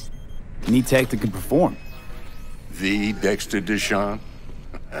leagues. Need tech that can perform. The Dexter Deshawn?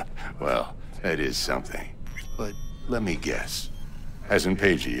 Well, that is something. But let me guess. Hasn't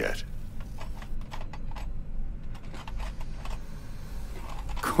paid you yet.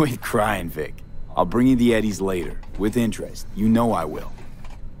 Quit crying, Vic. I'll bring you the eddies later, with interest. You know I will.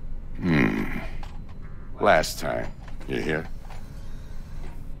 Last time. You hear?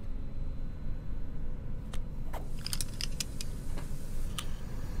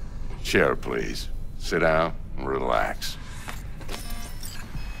 Chair, please. Sit down and relax.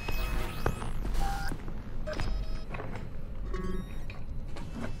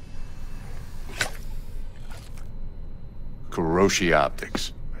 Kuroshi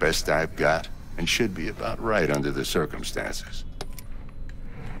Optics. Best I've got, and should be about right under the circumstances.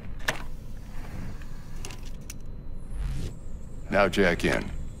 Now jack in.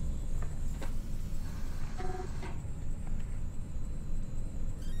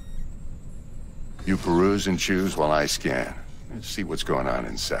 You peruse and choose while I scan. Let's see what's going on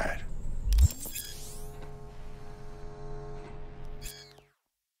inside.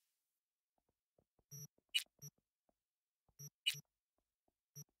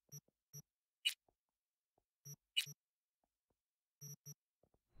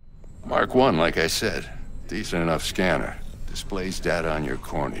 Mark 1, like I said. Decent enough scanner. Displays data on your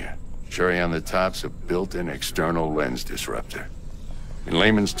cornea. Cherry on the top's a built-in external lens disruptor. In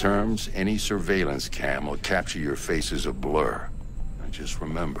layman's terms, any surveillance cam will capture your face as a blur. And just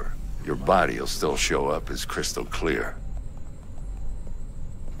remember, your body will still show up as crystal clear.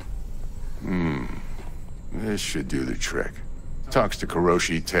 This should do the trick. Talks to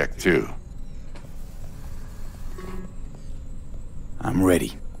Kuroshi Tech, too. I'm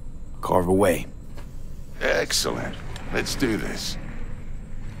ready. Carve away. Excellent. Let's do this.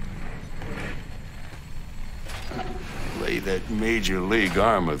 Lay that major league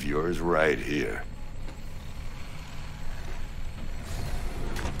arm of yours right here.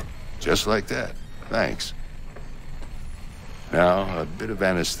 Just like that. Thanks. Now, a bit of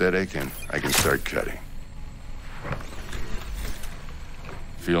anesthetic and I can start cutting.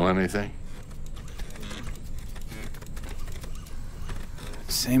 Feel anything?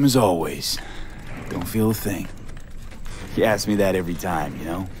 Same as always. Don't feel a thing. You ask me that every time, you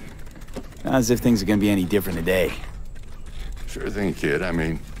know? Not as if things are gonna be any different today. Sure thing, kid. I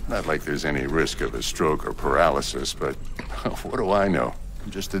mean, not like there's any risk of a stroke or paralysis, but what do I know?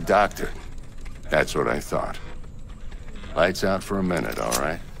 I'm just a doctor. That's what I thought. Lights out for a minute, all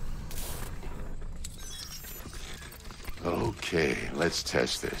right? Okay, let's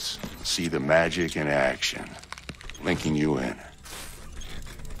test this. See the magic in action. Linking you in.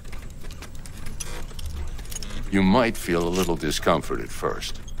 You might feel a little discomfort at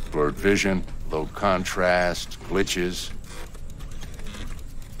first. Blurred vision, low contrast, glitches.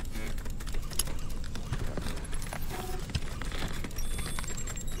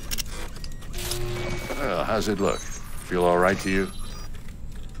 Well, how's it look? Feel all right to you?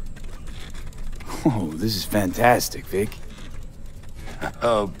 Oh, this is fantastic, Vic.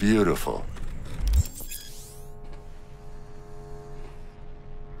 Oh, beautiful.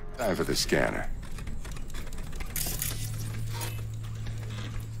 Time for the scanner.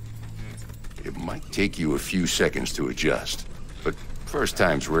 It might take you a few seconds to adjust, but first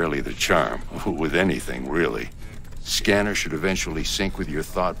time's rarely the charm, with anything, really. Scanner should eventually sync with your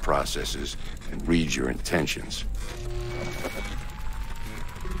thought processes and read your intentions.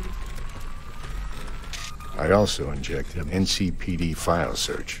 I also injected an NCPD file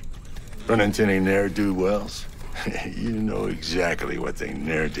search. Run into any ne'er-do-wells? You know exactly what they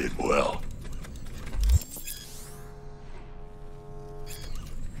ne'er did well.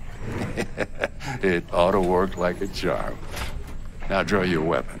 It ought to work like a charm. Now draw your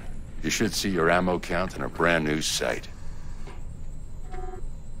weapon. You should see your ammo count in a brand new sight.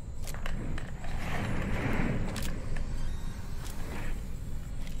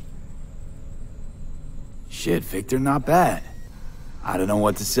 Shit, Victor, not bad. I don't know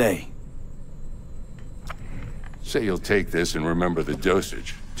what to say. Say you'll take this and remember the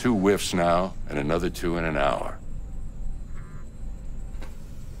dosage. 2 whiffs now, and another 2 in an hour.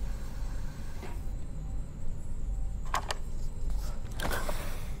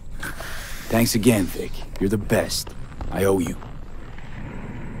 Thanks again, Vic. You're the best. I owe you.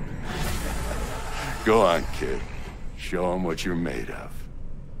 Go on, kid. Show them what you're made of.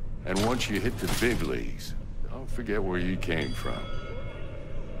 And once you hit the big leagues, don't forget where you came from.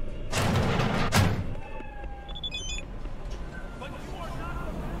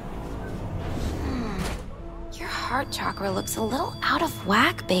 Your heart chakra looks a little out of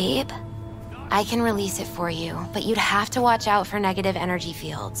whack, babe. I can release it for you, but you'd have to watch out for negative energy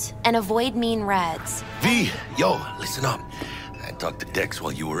fields and avoid mean reds. V, yo, listen up. I talked to Dex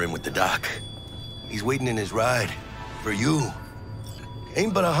while you were in with the doc. He's waiting in his ride. For you.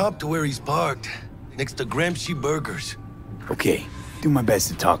 Ain't but a hop to where he's parked. Next to Gramsci Burgers. Okay, do my best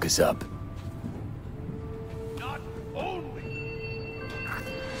to talk us up.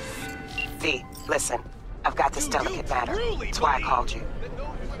 V, listen. I've got this delicate matter. That's why I called you.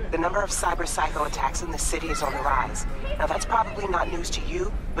 The number of cyber psycho attacks in the city is on the rise. Now that's probably not news to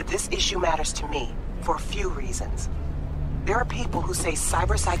you, but this issue matters to me for a few reasons. There are people who say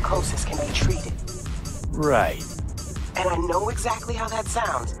cyber psychosis can be treated. Right. And I know exactly how that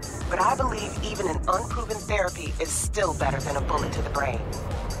sounds, but I believe even an unproven therapy is still better than a bullet to the brain.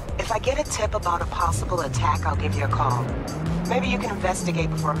 If I get a tip about a possible attack, I'll give you a call. Maybe you can investigate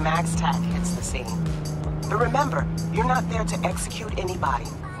before Max Tack hits the scene. But remember, you're not there to execute anybody.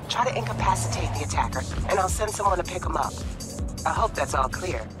 Try to incapacitate the attacker, and I'll send someone to pick him up. I hope that's all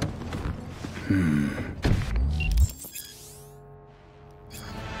clear.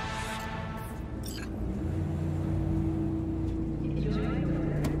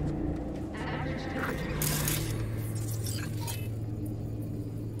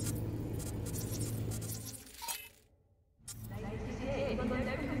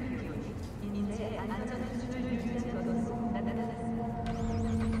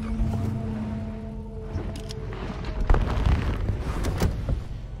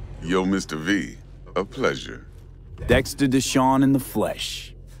 Yo, Mr. V, a pleasure. Dexter Deshawn in the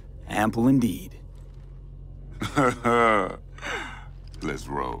flesh. Ample indeed. Let's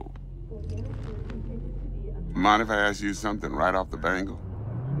roll. Mind if I ask you something right off the bangle?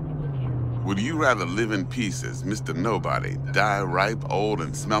 Would you rather live in peace as Mr. Nobody, die ripe, old,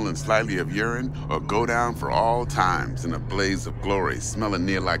 and smelling slightly of urine, or go down for all times in a blaze of glory, smelling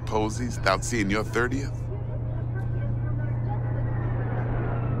near like posies, without seeing your 30th?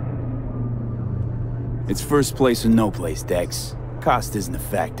 It's first place or no place, Dex. Cost isn't a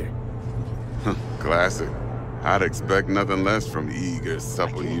factor. Classic. I'd expect nothing less from eager,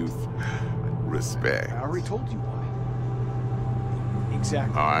 supple youth. Respect. I already told you why.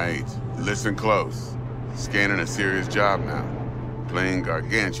 Exactly. All right, listen close. Scanning a serious job now. Playing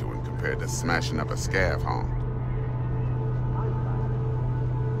gargantuan compared to smashing up a scav home.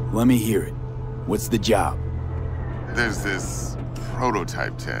 Let me hear it. What's the job? There's this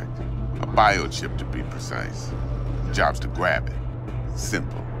prototype tech. A biochip, to be precise. Job's to grab it.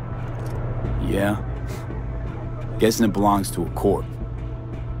 Simple. Yeah? Guessing it belongs to a corp.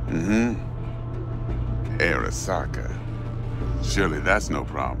 Mm-hmm. Arasaka. Surely that's no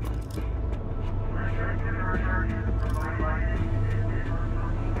problem.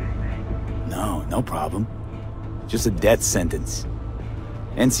 No problem. Just a death sentence.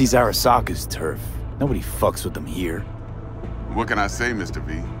 NC's Arasaka's turf. Nobody fucks with them here. What can I say, Mr.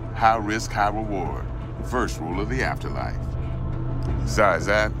 V? High risk, high reward. First rule of the afterlife. Besides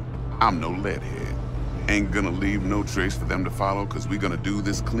that, I'm no leadhead. Ain't gonna leave no trace for them to follow, cause we gonna do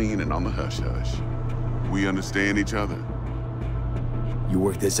this clean and on the hush-hush. We understand each other? You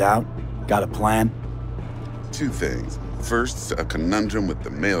work this out? Got a plan? Two things. First, a conundrum with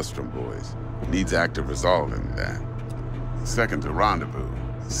the Maelstrom boys. Needs active resolving that. Second, a rendezvous.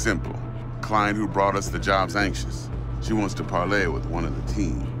 Simple. Client who brought us the job's anxious. She wants to parlay with one of the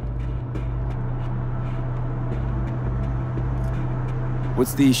team.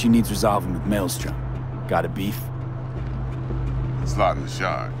 What's the issue needs resolving with Maelstrom? Got a beef? Slot in the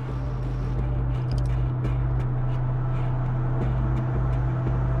shard.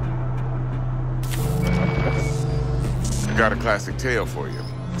 I got a classic tale for you.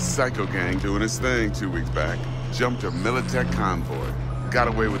 Psycho gang doing its thing 2 weeks back. Jumped a Militech convoy. Got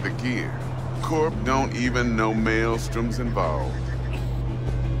away with the gear. Corp don't even know Maelstrom's involved.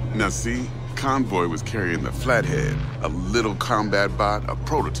 Now see? Convoy was carrying the Flathead, a little combat bot, a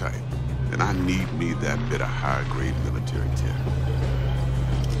prototype. And I need me that bit of high-grade military tech.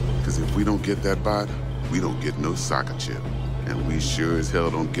 Because if we don't get that bot, we don't get no soccer chip. And we sure as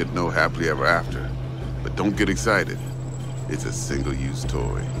hell don't get no happily ever after. But don't get excited. It's a single-use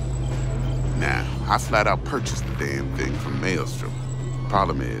toy. Now, I flat out purchased the damn thing from Maelstrom.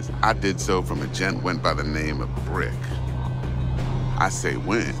 Problem is, I did so from a gent went by the name of Brick. I say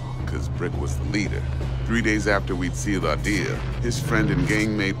when, because Brick was the leader. 3 days after we'd sealed our deal, his friend and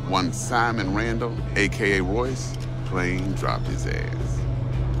gangmate, one Simon Randall, a.k.a. Royce, plain dropped his ass.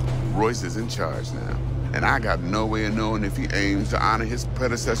 Royce is in charge now, and I got no way of knowing if he aims to honor his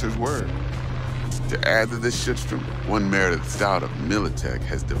predecessor's word. To add to this shitstorm, one Meredith Stout of Militech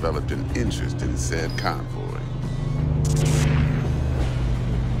has developed an interest in said convoy.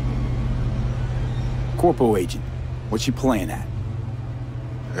 Corpo agent. What's she playing at?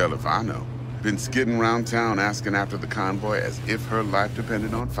 Hell if I know. Been skidding around town asking after the convoy as if her life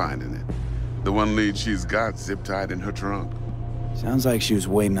depended on finding it. The one lead she's got zip-tied in her trunk. Sounds like she was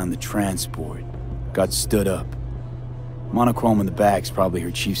waiting on the transport. Got stood up. Monochrome in the back's probably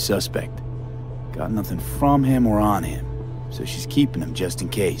her chief suspect. Got nothing from him or on him, so she's keeping him just in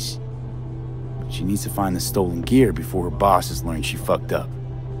case. But she needs to find the stolen gear before her bosses learn she fucked up.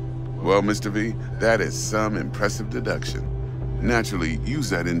 Well, Mr. V, that is some impressive deduction. Naturally,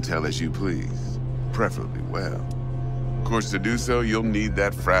 use that intel as you please. Preferably well. Of course, to do so, you'll need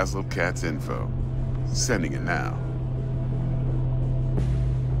that frazzled cat's info. Sending it now.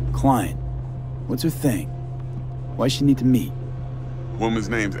 Client. What's her thing? Why she need to meet? Woman's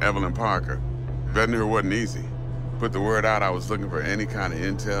name's Evelyn Parker. Vetting her wasn't easy. Put the word out I was looking for any kind of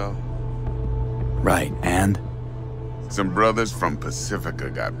intel. Right, and? Some brothers from Pacifica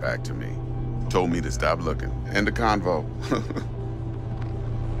got back to me. Told me to stop looking. And the convo.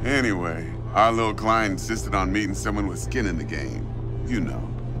 Anyway, our little client insisted on meeting someone with skin in the game. You know,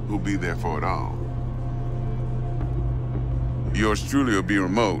 who'll be there for it all. Yours truly will be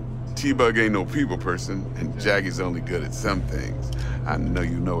remote. T-Bug ain't no people person, and Jaggy's only good at some things. I know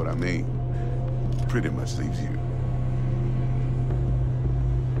you know what I mean. Pretty much leaves you.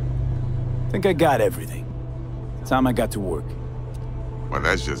 Think I got everything. Time I got to work. Well,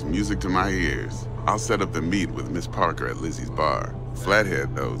 that's just music to my ears. I'll set up the meet with Miss Parker at Lizzie's bar.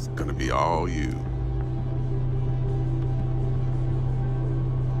 Flathead, though's gonna be all you.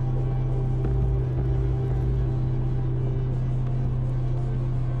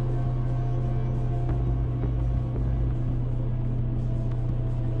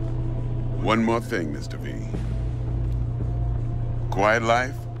 One more thing, Mr. V. Quiet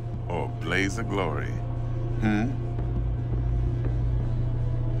life or blaze of glory?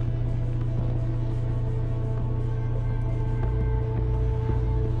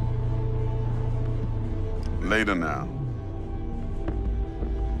 Later now.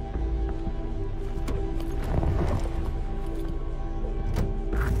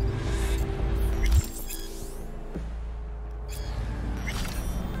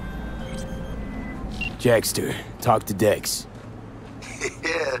 Jackster, talk to Dex.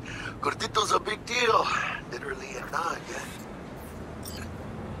 Yeah, Gordito's a big deal. Literally a nod,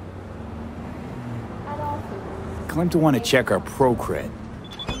 Claim to want to check our pro-cred.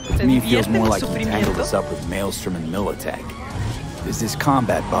 To me, it feels more like he tangled us up with Maelstrom and Militech. There's this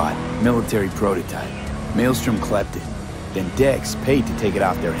combat bot, military prototype. Maelstrom clept it. Then Dex paid to take it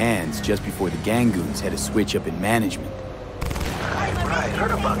off their hands just before the Gangoons had a switch up in management. Right,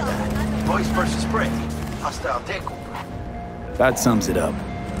 heard about that. Voice versus Spray. Hostile takeover. That sums it up.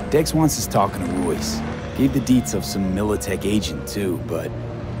 Dex wants us talking to Royce. Gave the deets of some Militech agent too, but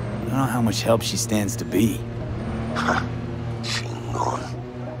I don't know how much help she stands to be.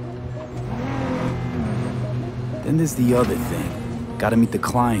 Then there's the other thing. Gotta meet the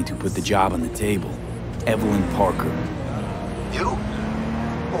client who put the job on the table. Evelyn Parker. You?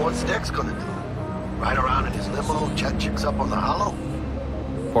 Well, what's Dex gonna do? Ride around in his limo, chat chicks up on the hollow?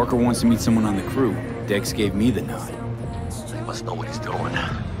 Parker wants to meet someone on the crew. Dex gave me the nod. He must know what he's doing.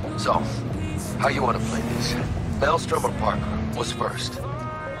 So, how you want to play this? Maelstrom or Parker? What's first?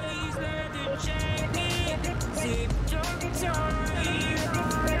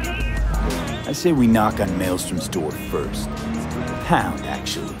 I say we knock on Maelstrom's door first. Pound,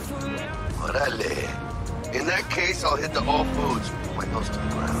 actually. Orale. In that case, I'll hit the all foods. Windows to the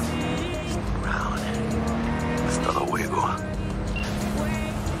ground. Ground. Hasta luego.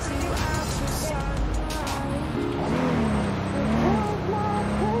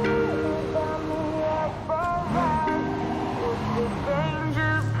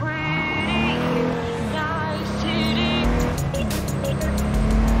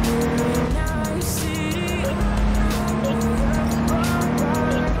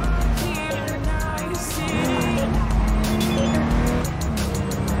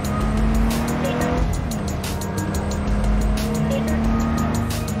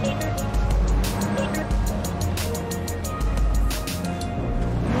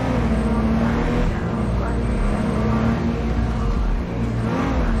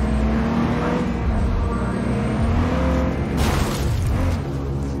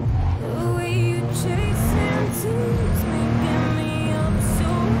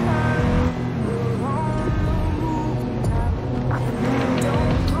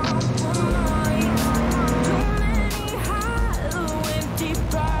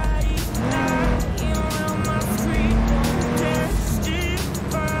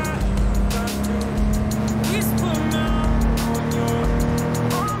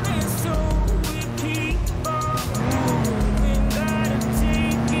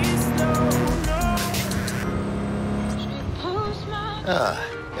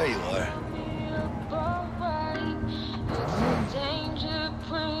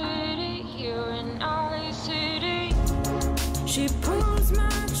 She pulls my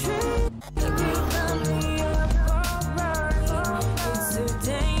trigger, got me up alright. It's a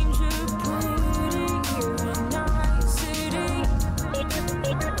danger putting here in Night City.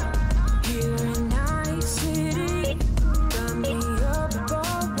 Here in Night City, got me up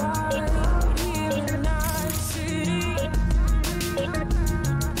alright. Here in Night City,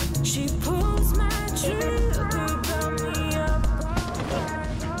 she pulls my trigger, got me up alright.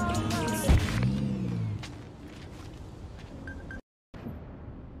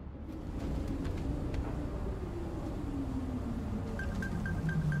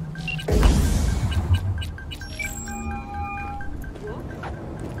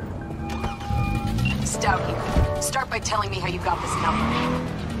 Stout here. Start by telling me how you got this number.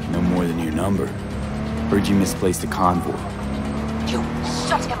 No more than your number. Heard you misplaced a convoy. You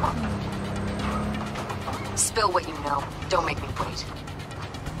shut him up. Spill what you know. Don't make me wait.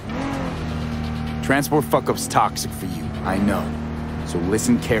 Transport fuck-up's toxic for you, I know. So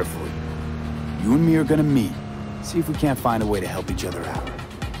listen carefully. You and me are gonna meet. See if we can't find a way to help each other out.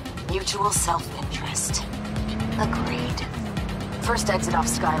 Mutual self-interest. Agreed. First exit off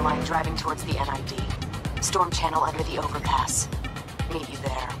Skyline, driving towards the NID. Storm channel under the overpass. Meet you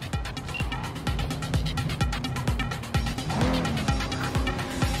there.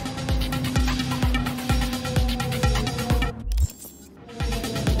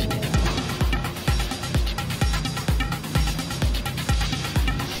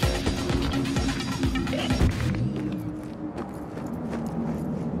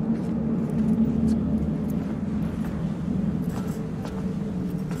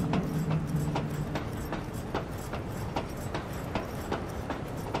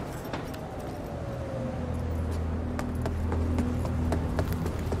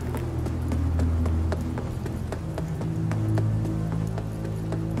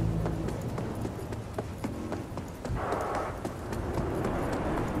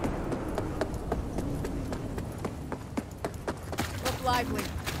 Lively.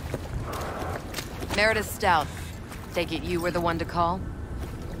 Meredith Stout. Take it you were the one to call?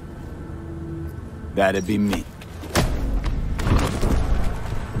 That'd be me.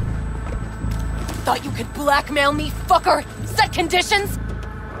 Thought you could blackmail me, fucker? Set conditions?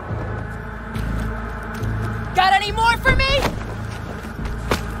 Got any more for me?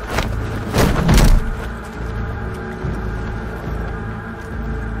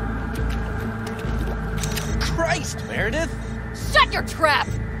 Christ, Meredith! Shut your trap!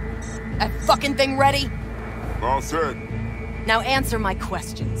 That fucking thing ready? All set. Now answer my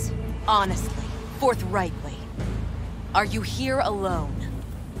questions. Honestly, forthrightly. Are you here alone?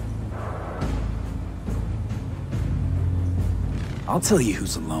 I'll tell you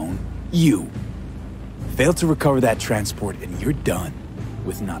who's alone. You. Fail to recover that transport and you're done.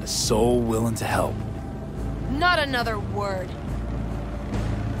 With not a soul willing to help. Not another word.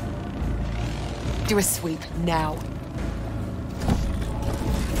 Do a sweep, now.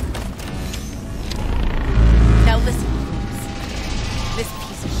 Now listen, please. This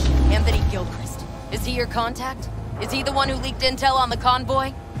piece of shit, Anthony Gilchrist. Is he your contact? Is he the one who leaked intel on the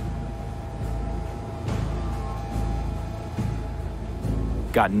convoy?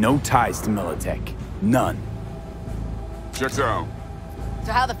 Got no ties to Militech. None. Checks out.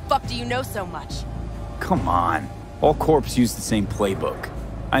 So how the fuck do you know so much? Come on. All corps use the same playbook.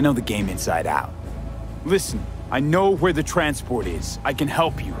 I know the game inside out. Listen, I know where the transport is. I can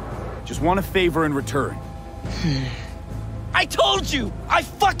help you. Just want a favor in return. I told you! I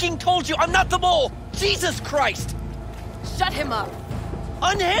fucking told you! I'm not the mole! Jesus Christ! Shut him up!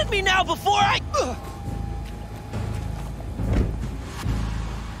 Unhand me now before I...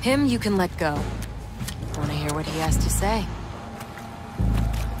 Him you can let go. Wanna hear what he has to say?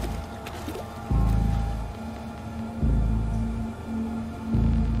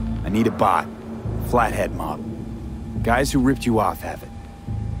 I need a bot. Flathead model. Guys who ripped you off have it.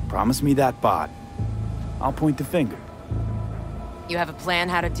 Promise me that bot. I'll point the finger. You have a plan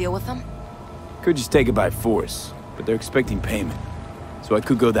how to deal with them? Could just take it by force, but they're expecting payment. So I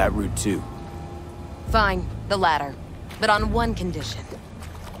could go that route too. Fine, the latter. But on one condition.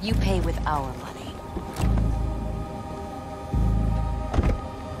 You pay with our money.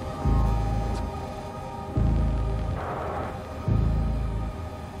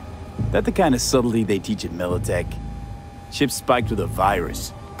 That the kind of subtlety they teach at Militech? Ship spiked with a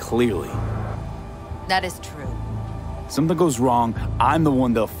virus, clearly. That is true. Something goes wrong, I'm the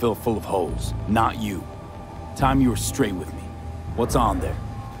one they'll fill full of holes, not you. Time you were straight with me. What's on there?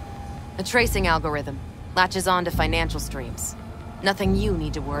 A tracing algorithm. Latches on to financial streams. Nothing you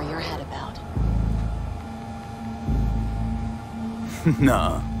need to worry your head about.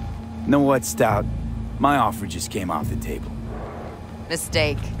 Nah. Know what, Stout? My offer just came off the table.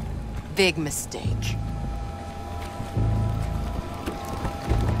 Mistake. Big mistake.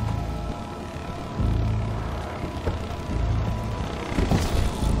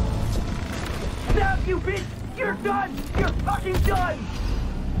 Stop, you bitch! You're done! You're fucking done!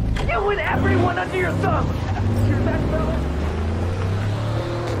 You and everyone under your thumb! Hear that, fella?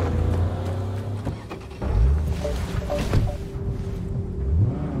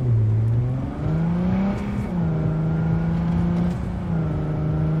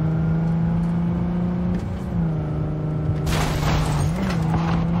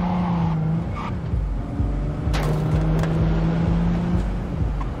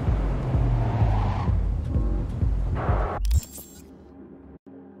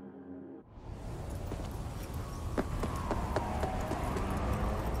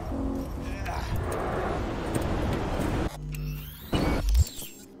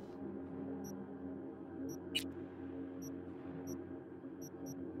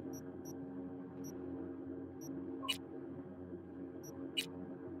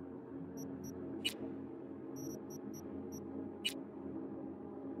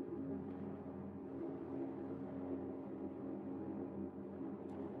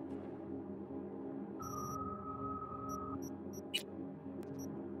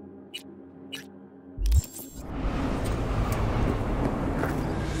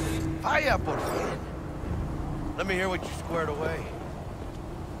 Vaya, por fin. Let me hear what you squared away.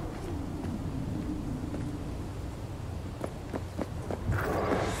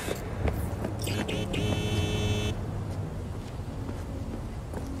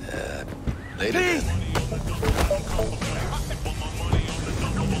 Later then.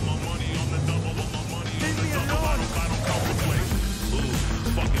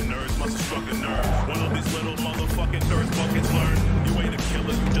 Fucking nerds must have struck a nerve. One of these little motherfucking thirst buckets learn. You ain't a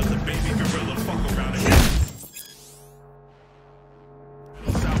killer, you just a baby gorilla. Fuck around and get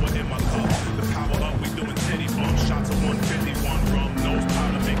sour in my cup. The power up, we doing titty bumps. Shots of 151 rum, nose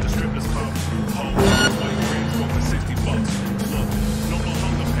powder, make the strippers come. Whole white creams going for $60. Look, no more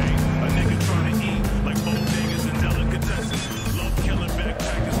hunger pain. A nigga trying to eat like bodegas and delicatessens. Love killing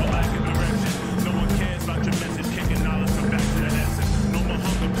backpackers for lack of direction. No one cares about your message, kicking knowledge from back to the essence. No more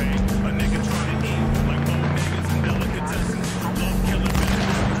hunger pain. A nigga trying to eat like bodegas and delicatessens. Love killing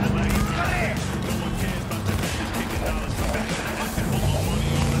backpackers for lack of direction. No one cares about your message, kicking knowledge from back to the essence.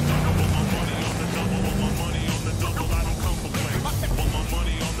 Want my money on the double, want my money on the double, want my money on the double. I don't come for play. Want my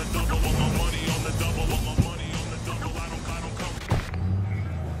money on the double, want my money on the double, want my money on the double. I don't come.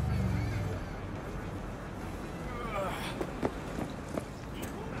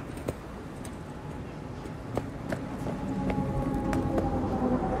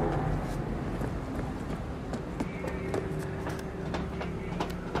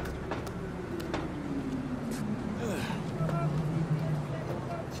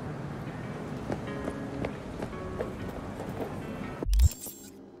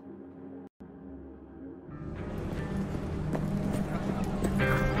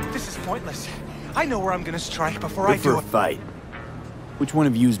 This is pointless. I know where I'm gonna strike before Good I for do a fight. Which one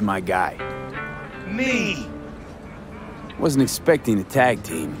of you's my guy? Me! Wasn't expecting a tag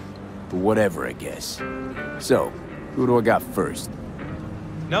team, but whatever, I guess. So, who do I got first?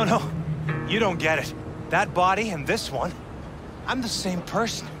 No, you don't get it. That body and this one, I'm the same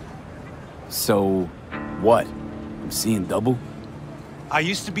person. So, what? I'm seeing double? I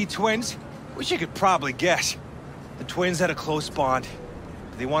used to be twins, which you could probably guess. The twins had a close bond.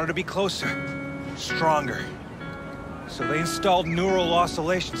 They wanted to be closer, stronger. So they installed neural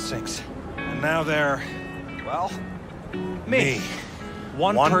oscillation sinks. And now they're, well, me.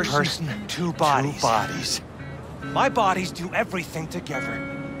 One person, two bodies. My bodies do everything together.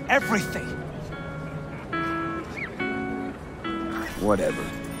 Everything. Whatever.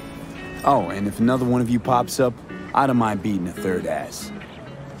 Oh, and if another one of you pops up, I don't mind beating a third ass.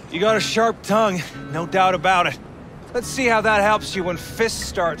 You got a sharp tongue, no doubt about it. Let's see how that helps you when fists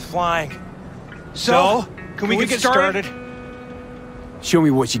start flying. So, can we get started? Show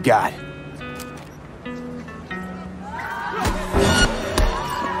me what you got.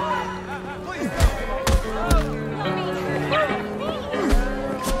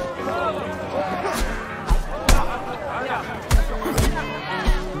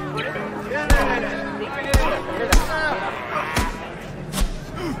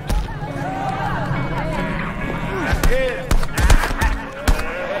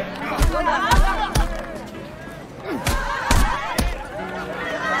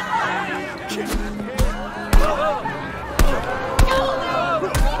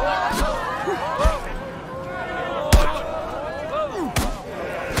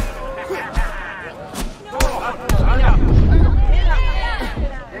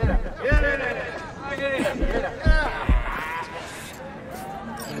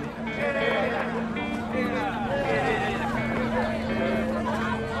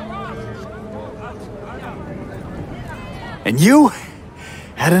 And you?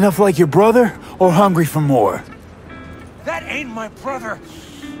 Had enough like your brother, or hungry for more? That ain't my brother.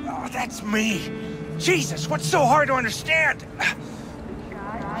 Oh, that's me. Jesus, what's so hard to understand?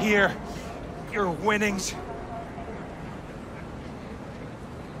 Here, your winnings.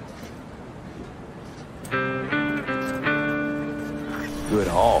 Good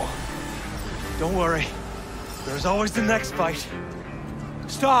haul. Don't worry. There's always the next fight.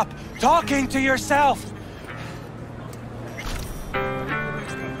 Stop talking to yourself!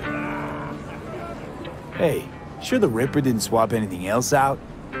 Hey, sure the Ripper didn't swap anything else out?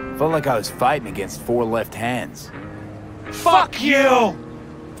 Felt like I was fighting against 4 left hands. Fuck you!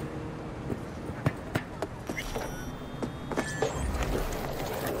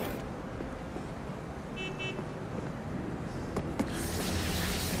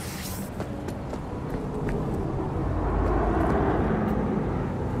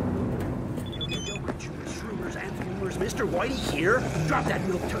 Mr. Whitey here. Drop that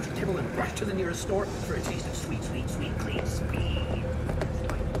milk toast table and rush to the nearest store for a taste of sweet, sweet, sweet, clean speed.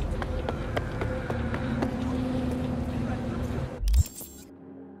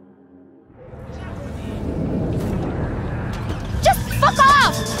 Just fuck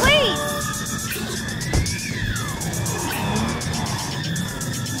off, please!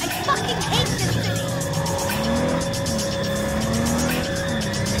 I fucking hate this city!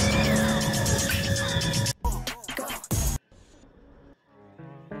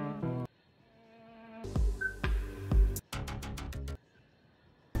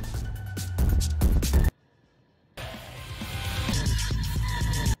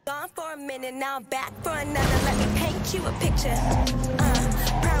 For a minute, now I'm back for another. Let me paint you a picture.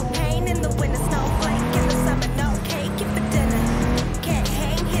 Propane in the winter, snowflake in the summer, no cake for dinner. Can't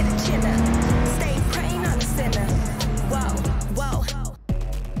hang, hit a chinner. Stay praying on the sinner. Whoa, whoa.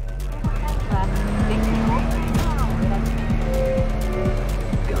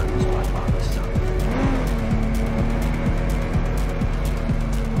 Guns, my father's son.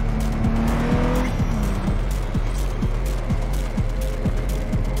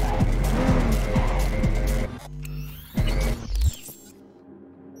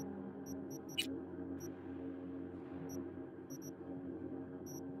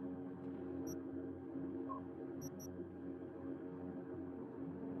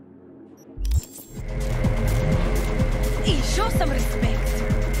 Hey, show some respect.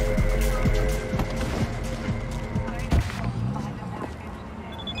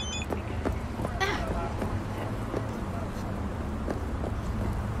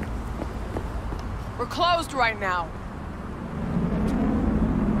 We're closed right now.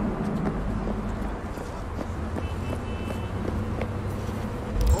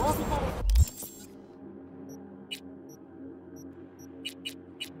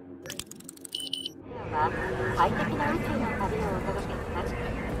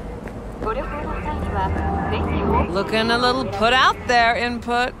 Looking a little put out there,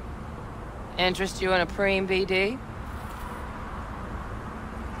 input. Interest you in a preem BD?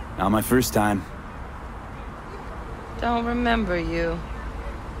 Not my first time. Don't remember you.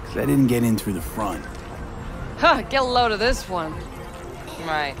 'Cause I didn't get in through the front. Huh, get a load of this one.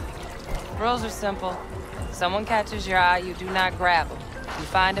 Right. Rules are simple. Someone catches your eye, you do not grab them. You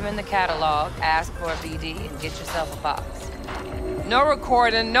find them in the catalog, ask for a BD, and get yourself a box. No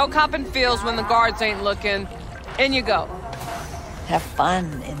recording, no copping feels when the guards ain't looking. In you go. Have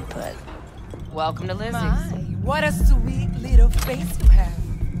fun, input. Welcome to Lizzie's. My, what a sweet little face you have.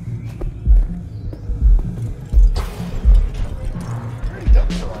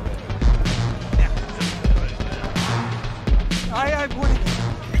 I wouldn't.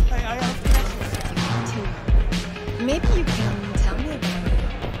 I have Maybe you can tell me about it.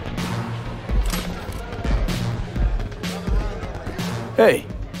 Hey.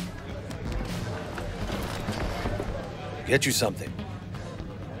 Get you something.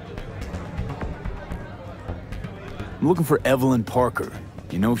 I'm looking for Evelyn Parker.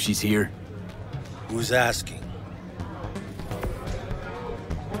 You know if she's here? Who's asking?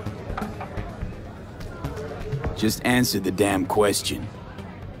 Just answer the damn question.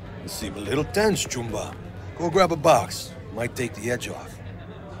 You seem a little tense, Chumba. Go grab a box. Might take the edge off.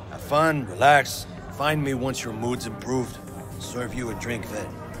 Have fun, relax. Find me once your mood's improved. Serve you a drink then.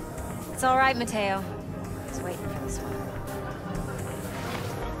 It's all right, Mateo. I was waiting for this one.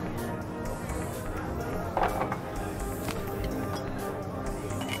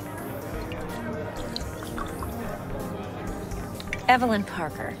 Evelyn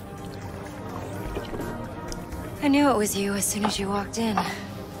Parker. I knew it was you as soon as you walked in.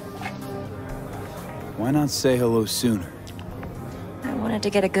 Why not say hello sooner? I wanted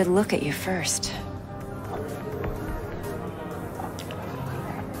to get a good look at you first.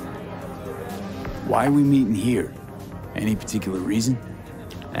 Why are we meeting here? Any particular reason?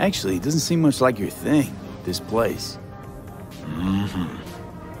 Actually, it doesn't seem much like your thing, this place.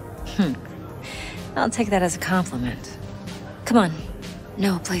 I'll take that as a compliment. Come on.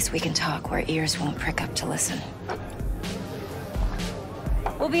 Know a place we can talk where ears won't prick up to listen.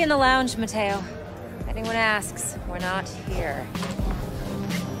 We'll be in the lounge, Mateo. If anyone asks, we're not here.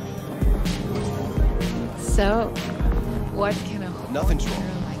 So, what can a Nothing's wrong.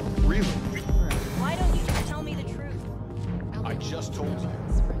 Really? Why don't you just tell me the truth? I just told you.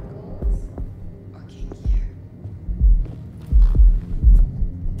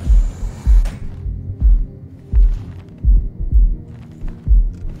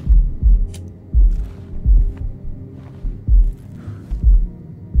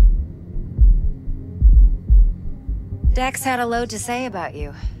 Dex had a load to say about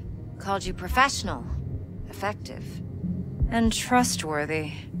you. Called you professional, effective, and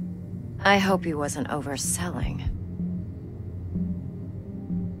trustworthy. I hope he wasn't overselling.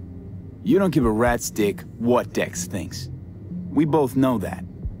 You don't give a rat's dick what Dex thinks. We both know that.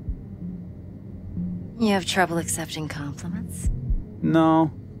 You have trouble accepting compliments?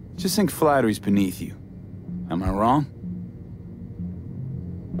 No, just think flattery's beneath you. Am I wrong?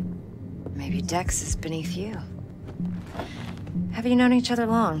 Maybe Dex is beneath you. Have you known each other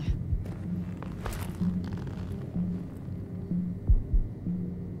long?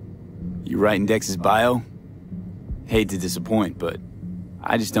 You writing Dex's bio? Hate to disappoint, but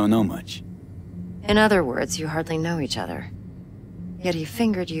I just don't know much. In other words, you hardly know each other. Yet he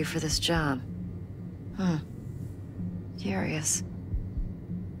fingered you for this job. Curious.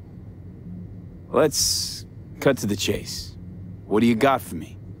 Let's cut to the chase. What do you got for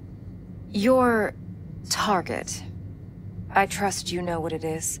me? Your target. I trust you know what it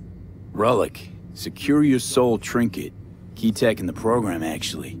is. Relic. Secure your soul trinket. Key tech in the program,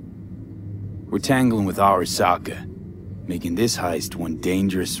 actually. We're tangling with Arasaka, making this heist one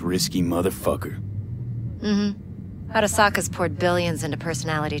dangerous, risky motherfucker. Arasaka's poured billions into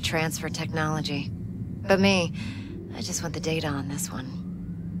personality transfer technology. But me, I just want the data on this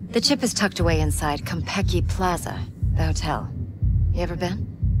one. The chip is tucked away inside Konpeki Plaza, the hotel. You ever been?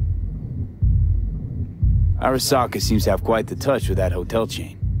 Arasaka seems to have quite the touch with that hotel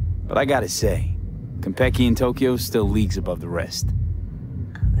chain. But I gotta say, Konpeki in Tokyo still leagues above the rest.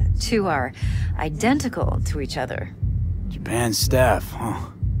 The two are identical to each other. Japan's staff, huh?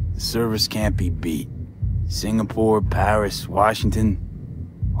 The service can't be beat. Singapore, Paris, Washington.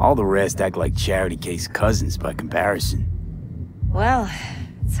 All the rest act like charity case cousins by comparison. Well,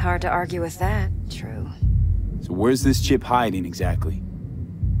 it's hard to argue with that. True. So where's this chip hiding exactly?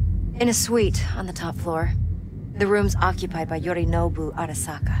 In a suite on the top floor. The room's occupied by Yorinobu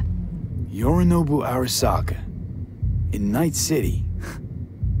Arasaka. Yorinobu Arasaka? In Night City?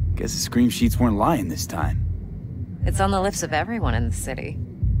 Guess the scream sheets weren't lying this time. It's on the lips of everyone in the city.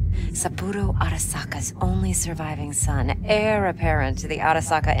 Saburo Arasaka's only surviving son, heir apparent to the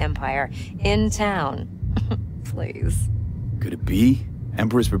Arasaka Empire, in town. Please. Could it be?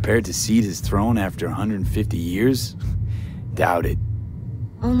 Emperor's prepared to cede his throne after 150 years? Doubt it.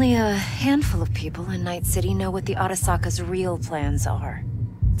 Only a handful of people in Night City know what the Arasaka's real plans are.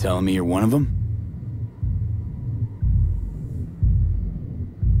 Telling me you're one of them?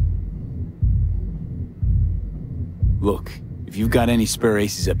 Look, if you've got any spare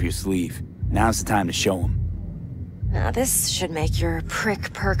aces up your sleeve, now's the time to show them. Now this should make your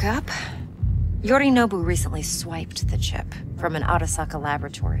prick perk up. Yorinobu recently swiped the chip from an Arasaka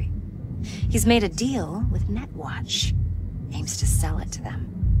laboratory. He's made a deal with Netwatch. Aims to sell it to them.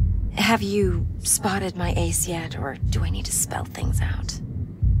 Have you spotted my ace yet, or do I need to spell things out?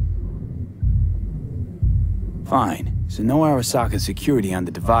 Fine. So no Arasaka security on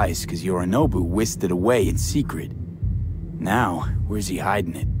the device because Yorinobu whisked it away in secret. Now, where's he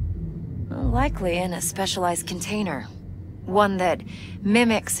hiding it? Likely in a specialized container. One that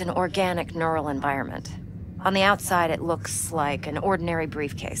mimics an organic neural environment. On the outside, it looks like an ordinary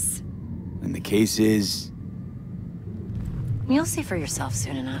briefcase. And the case is... You'll see for yourself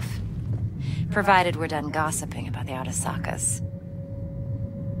soon enough. Provided we're done gossiping about the Arasakas.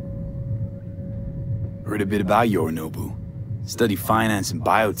 Heard a bit about Yorinobu. Studied finance and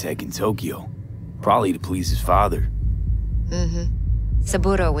biotech in Tokyo. Probably to please his father.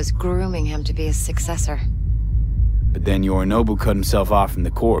 Saburo was grooming him to be his successor. But then Yorinobu cut himself off from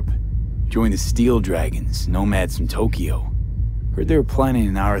the Corp. Joined the Steel Dragons, nomads from Tokyo. Heard they were planning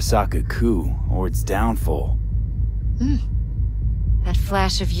an Arasaka coup, or its downfall. That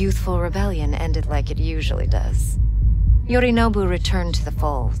flash of youthful rebellion ended like it usually does. Yorinobu returned to the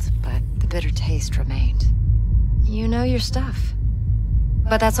fold, but the bitter taste remained. You know your stuff.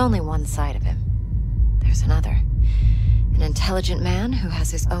 But that's only one side of him. Here's another. An intelligent man who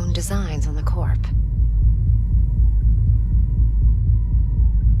has his own designs on the Corp.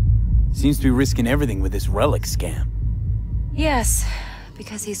 Seems to be risking everything with this relic scam. Yes,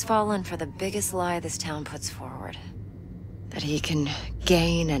 because he's fallen for the biggest lie this town puts forward. That he can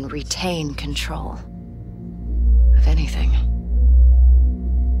gain and retain control of anything.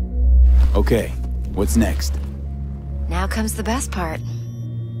 Okay, what's next? Now comes the best part.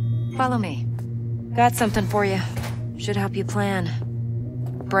 Follow me. Got something for you. Should help you plan.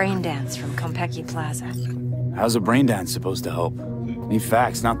 Brain dance from Konpeki Plaza. How's a brain dance supposed to help? Need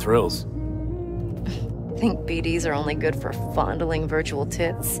facts, not thrills. Think BDs are only good for fondling virtual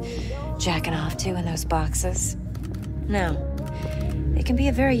tits? Jacking off to in those boxes? No. They can be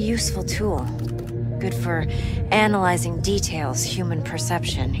a very useful tool. Good for analyzing details human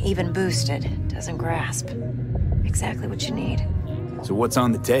perception, even boosted, doesn't grasp. Exactly what you need. So what's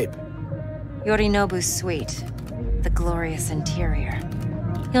on the tape? Yorinobu's suite. The glorious interior.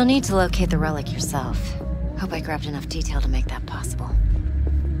 You'll need to locate the relic yourself. Hope I grabbed enough detail to make that possible.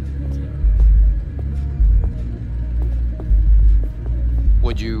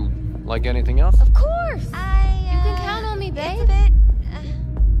 Would you like anything else? Of course! You can count on me, babe.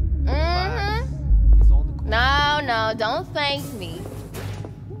 No, don't thank me.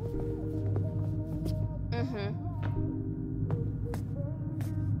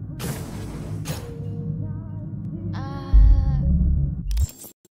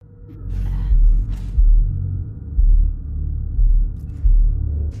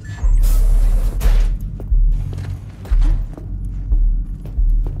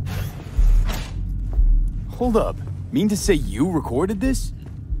 Hold up. Mean to say you recorded this?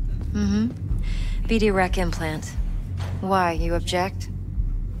 Mm-hmm. BD rec implant. Why, you object?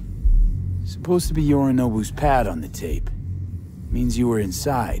 Supposed to be Yorinobu's pad on the tape. Means you were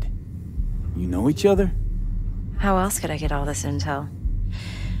inside. You know each other? How else could I get all this intel?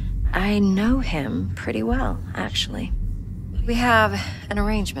 I know him pretty well, actually. We have an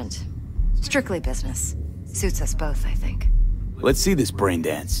arrangement. Strictly business. Suits us both, I think. Let's see this brain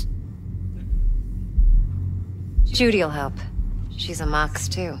dance. Judy'll help. She's a Mox,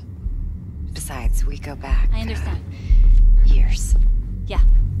 too. Besides, we go back. I understand. Years. Yeah.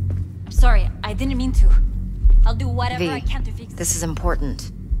 I'm sorry, I didn't mean to. I'll do whatever I can to fix This is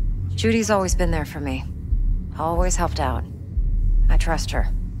important. Judy's always been there for me. Always helped out. I trust her.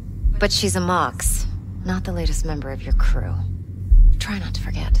 But she's a Mox, not the latest member of your crew. Try not to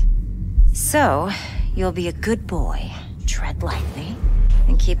forget. So, you'll be a good boy, tread lightly,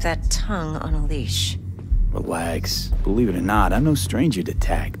 and keep that tongue on a leash. Relax. Believe it or not, I'm no stranger to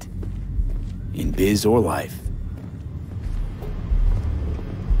tact. In biz or life.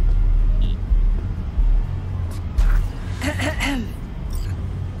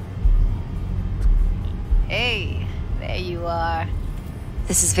 Hey, there you are.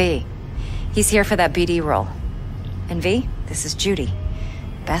 This is V. He's here for that BD role. And V, this is Judy.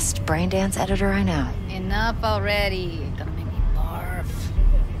 Best brain dance editor I know. Enough already. Gonna make me barf.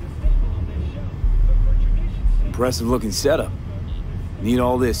 Impressive looking setup. Need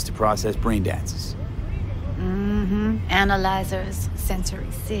all this to process brain dances. Mm-hmm. Analyzers, sensory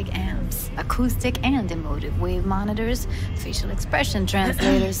sig amps, acoustic and emotive wave monitors, facial expression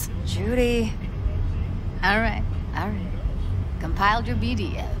translators. Judy. All right. Compiled your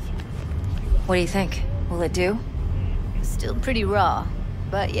BDF. What do you think? Will it do? Still pretty raw,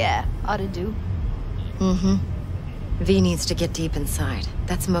 but yeah, ought to do. Mm-hmm. V needs to get deep inside.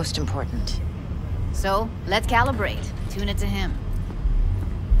 That's most important. So, let's calibrate. Tune it to him.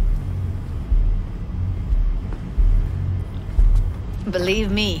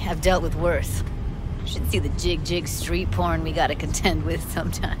 Believe me, I've dealt with worse. Should see the jig street porn we gotta contend with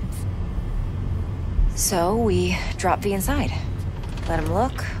sometimes. So, we drop V inside. Let him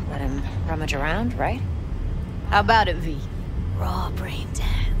look, let him rummage around, right? How about it, V? Raw brain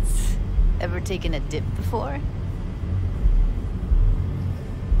dance. Ever taken a dip before?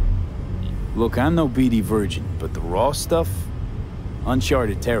 Look, I'm no BD virgin, but the raw stuff?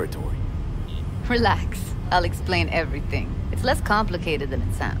 Uncharted territory. Relax. I'll explain everything. It's less complicated than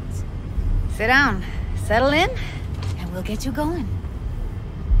it sounds. Sit down, settle in, and we'll get you going.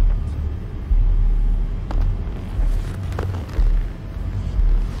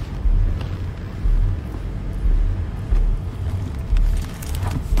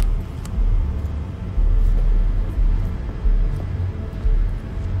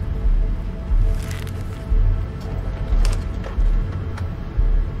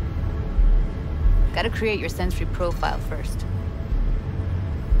 Gotta create your sensory profile first.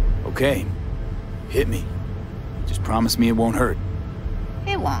 Okay. Hit me. Just promise me it won't hurt.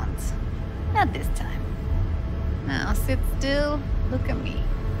 It won't. Not this time. Now sit still, look at me.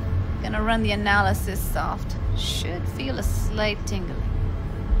 Gonna run the analysis soft. Should feel a slight tingling.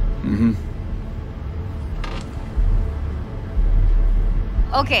 Mm-hmm.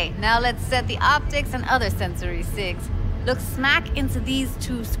 Okay, now let's set the optics and other sensory sigs. Look smack into these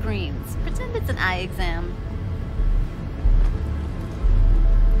two screens. Pretend it's an eye exam.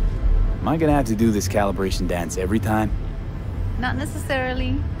 Am I gonna have to do this calibration dance every time? Not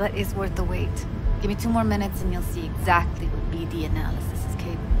necessarily, but it's worth the wait. Give me 2 more minutes and you'll see exactly what BD analysis is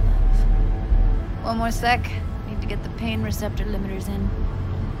capable of. 1 more sec. Need to get the pain receptor limiters in.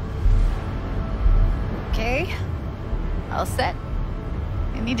 Okay. All set.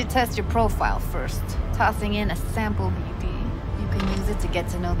 You need to test your profile first. Tossing in a sample BD. You can use it to get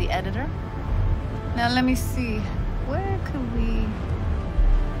to know the editor. Now let me see. Where could we...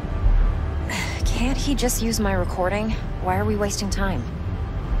 Can't he just use my recording? Why are we wasting time?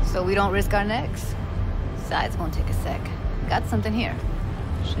 So we don't risk our necks. Besides, won't take a sec. Got something here.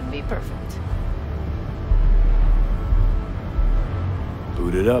 Should be perfect.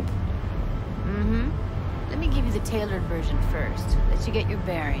 Boot it up. Mm-hmm. Let me give you the tailored version first. Let you get your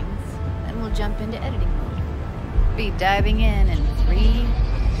bearings. Then we'll jump into editing mode. Be diving in 3,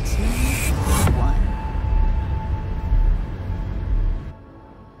 2, 1.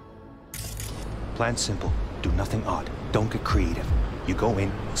 Plan simple. Do nothing odd. Don't get creative. You go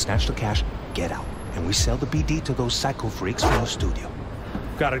in, snatch the cash, get out. And we sell the BD to those psycho freaks from the studio.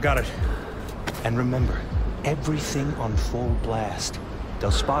 Got it. And remember, everything on full blast. They'll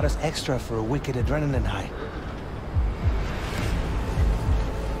spot us extra for a wicked adrenaline high.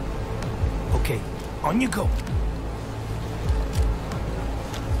 Okay, on you go.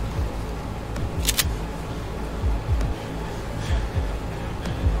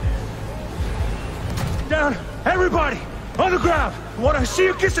 Down, everybody! On the ground! I want to see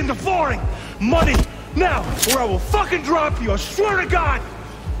you kissing the flooring! Money! Now, or I will fucking drop you, I swear to God!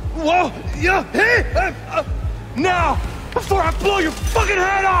 Whoa! Yeah! Hey! Now! Before I blow your fucking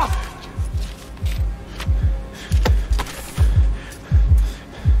head off!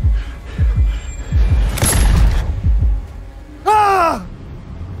 Ah!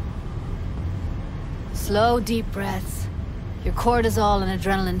 Slow, deep breaths. Your cortisol and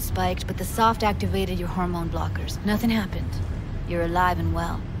adrenaline spiked, but the soft activated your hormone blockers. Nothing happened. You're alive and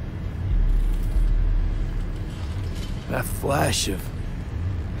well. That flash of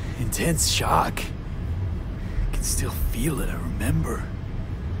intense shock. I can still feel it, I remember.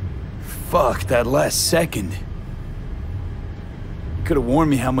 Fuck, that last second. You could have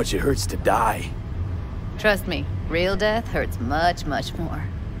warned me how much it hurts to die. Trust me, real death hurts much, much more.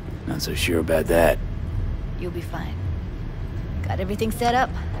 Not so sure about that. You'll be fine. Got everything set up?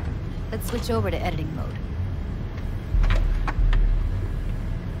 Let's switch over to editing mode.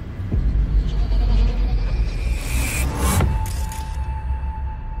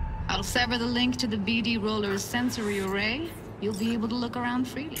 I'll sever the link to the BD Roller's sensory array. You'll be able to look around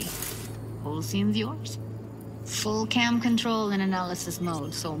freely. Whole scene's yours. Full cam control in analysis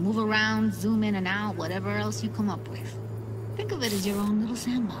mode, so move around, zoom in and out, whatever else you come up with. Think of it as your own little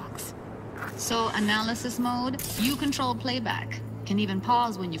sandbox. So, analysis mode, you control playback. Can even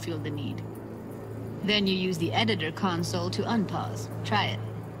pause when you feel the need. Then you use the editor console to unpause. Try it.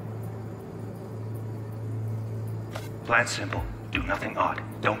 Plan simple. Do nothing odd.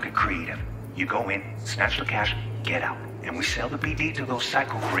 Don't get creative. You go in, snatch the cash, get out. And we sell the BD to those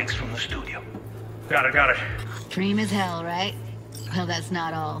psycho freaks from the studio. Got it. Dream as hell, right? Well, that's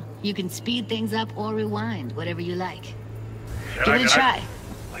not all. You can speed things up or rewind, whatever you like. Give it a try.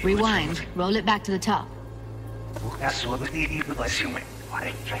 Rewind. Roll it back to the top. All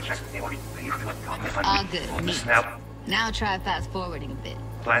good. Neat. Now try fast forwarding a bit.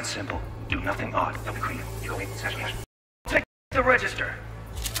 Plan simple. Do nothing odd. Don't be creative. You go in, snatch the cash. Take the register.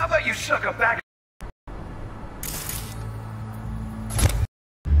 How about you suck a bag?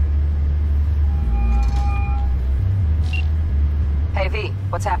 Hey, V,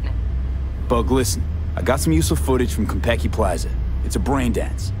 what's happening? Bug, listen. I got some useful footage from Konpeki Plaza. It's a brain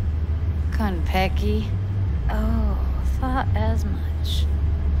dance. Konpeki? Oh, thought as much.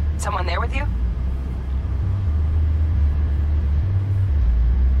 Someone there with you?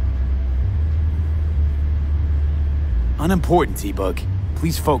 Unimportant, T-Bug.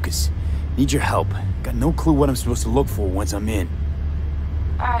 Please focus. Need your help. Got no clue what I'm supposed to look for once I'm in.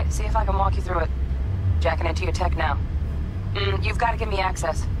 Alright, see if I can walk you through it. Jacking into your tech now. You've got to give me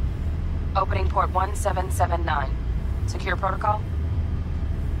access. Opening port 1779. Secure protocol?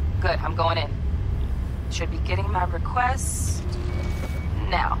 Good, I'm going in. Should be getting my request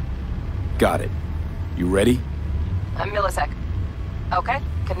now. Got it. You ready? A millisec. Okay,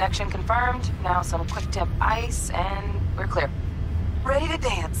 Connection confirmed. Now some quick tip ice, and we're clear. Ready to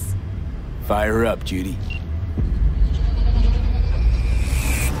dance. Fire her up, Judy.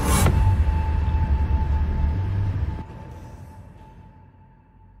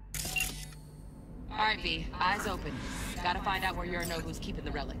 Alright, V. Eyes open. Gotta find out where Yorinobu's keeping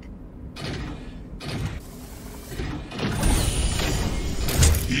the relic.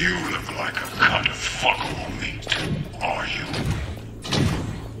 You look like a cut of fuckable meat, are you?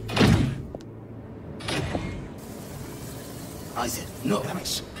 I said no.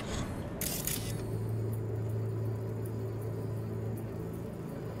 Thanks.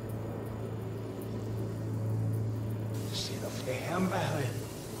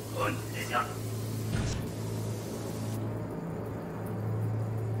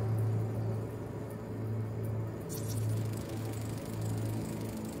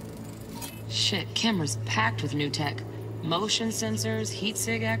 Shit, camera's packed with new tech. Motion sensors, heat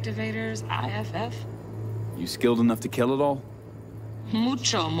sig activators, IFF. You skilled enough to kill it all?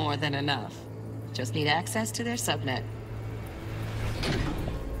 Mucho more than enough. Just need access to their subnet.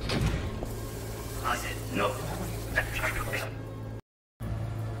 I said no.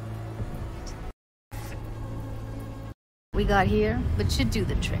 We got here, but should do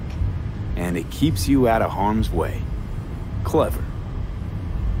the trick. And it keeps you out of harm's way. Clever.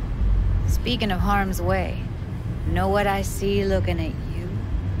 Speaking of harm's way, know what I see looking at you?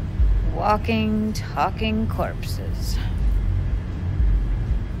 Walking, talking corpses.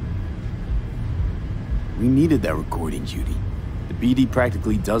 We needed that recording, Judy. The BD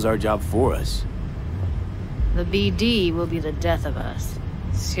practically does our job for us. The BD will be the death of us.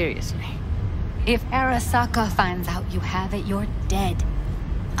 Seriously. If Arasaka finds out you have it, you're dead.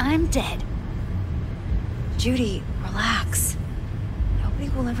 I'm dead. Judy, relax. Nobody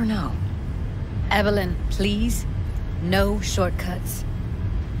will ever know. Evelyn, please. No shortcuts.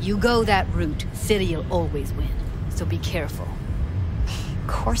 You go that route, City'll always win. So be careful. Of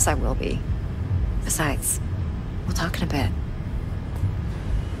course I will be. Besides, we'll talk in a bit.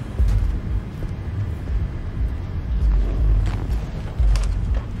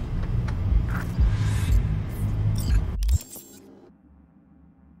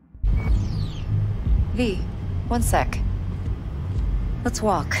 V, one sec. Let's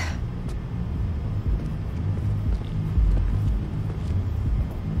walk.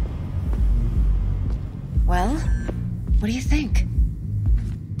 Well, what do you think?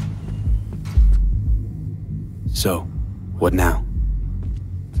 So, what now?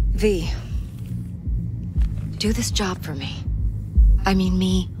 V, do this job for me. I mean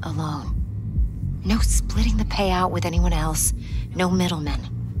me alone. No splitting the payout with anyone else. No middlemen.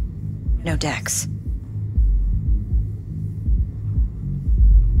 No Dex.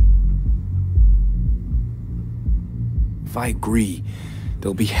 If I agree,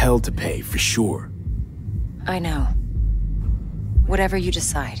 there'll be hell to pay, for sure. I know. Whatever you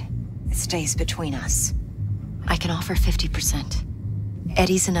decide, it stays between us. I can offer 50%.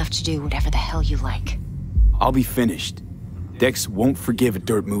 Eddie's enough to do whatever the hell you like. I'll be finished. Dex won't forgive a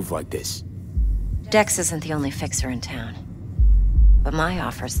dirt move like this. Dex isn't the only fixer in town. But my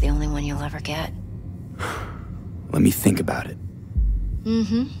offer's the only one you'll ever get. Let me think about it.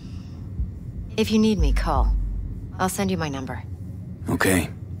 Mm-hmm. If you need me, call. I'll send you my number. Okay.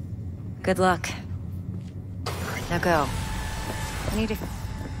 Good luck. Now go. I need to...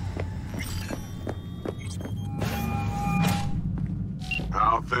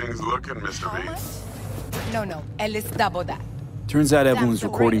 How things looking, Mr. B? No, él es double that. Turns out Evelyn's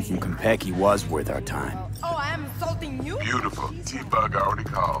recording from Konpeki was worth our time. Oh, I am insulting you? Beautiful. T-Bug already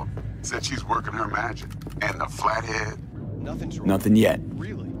called. Said she's working her magic. And the flathead? Nothing's wrong. Nothing yet.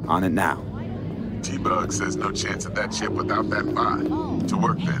 Really? On it now. T-Bug says no chance of that chip without that vibe. To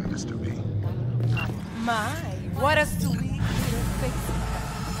work then, Mr. B. My, what a sweet little face.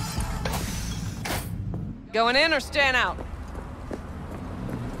 Going in or staying out?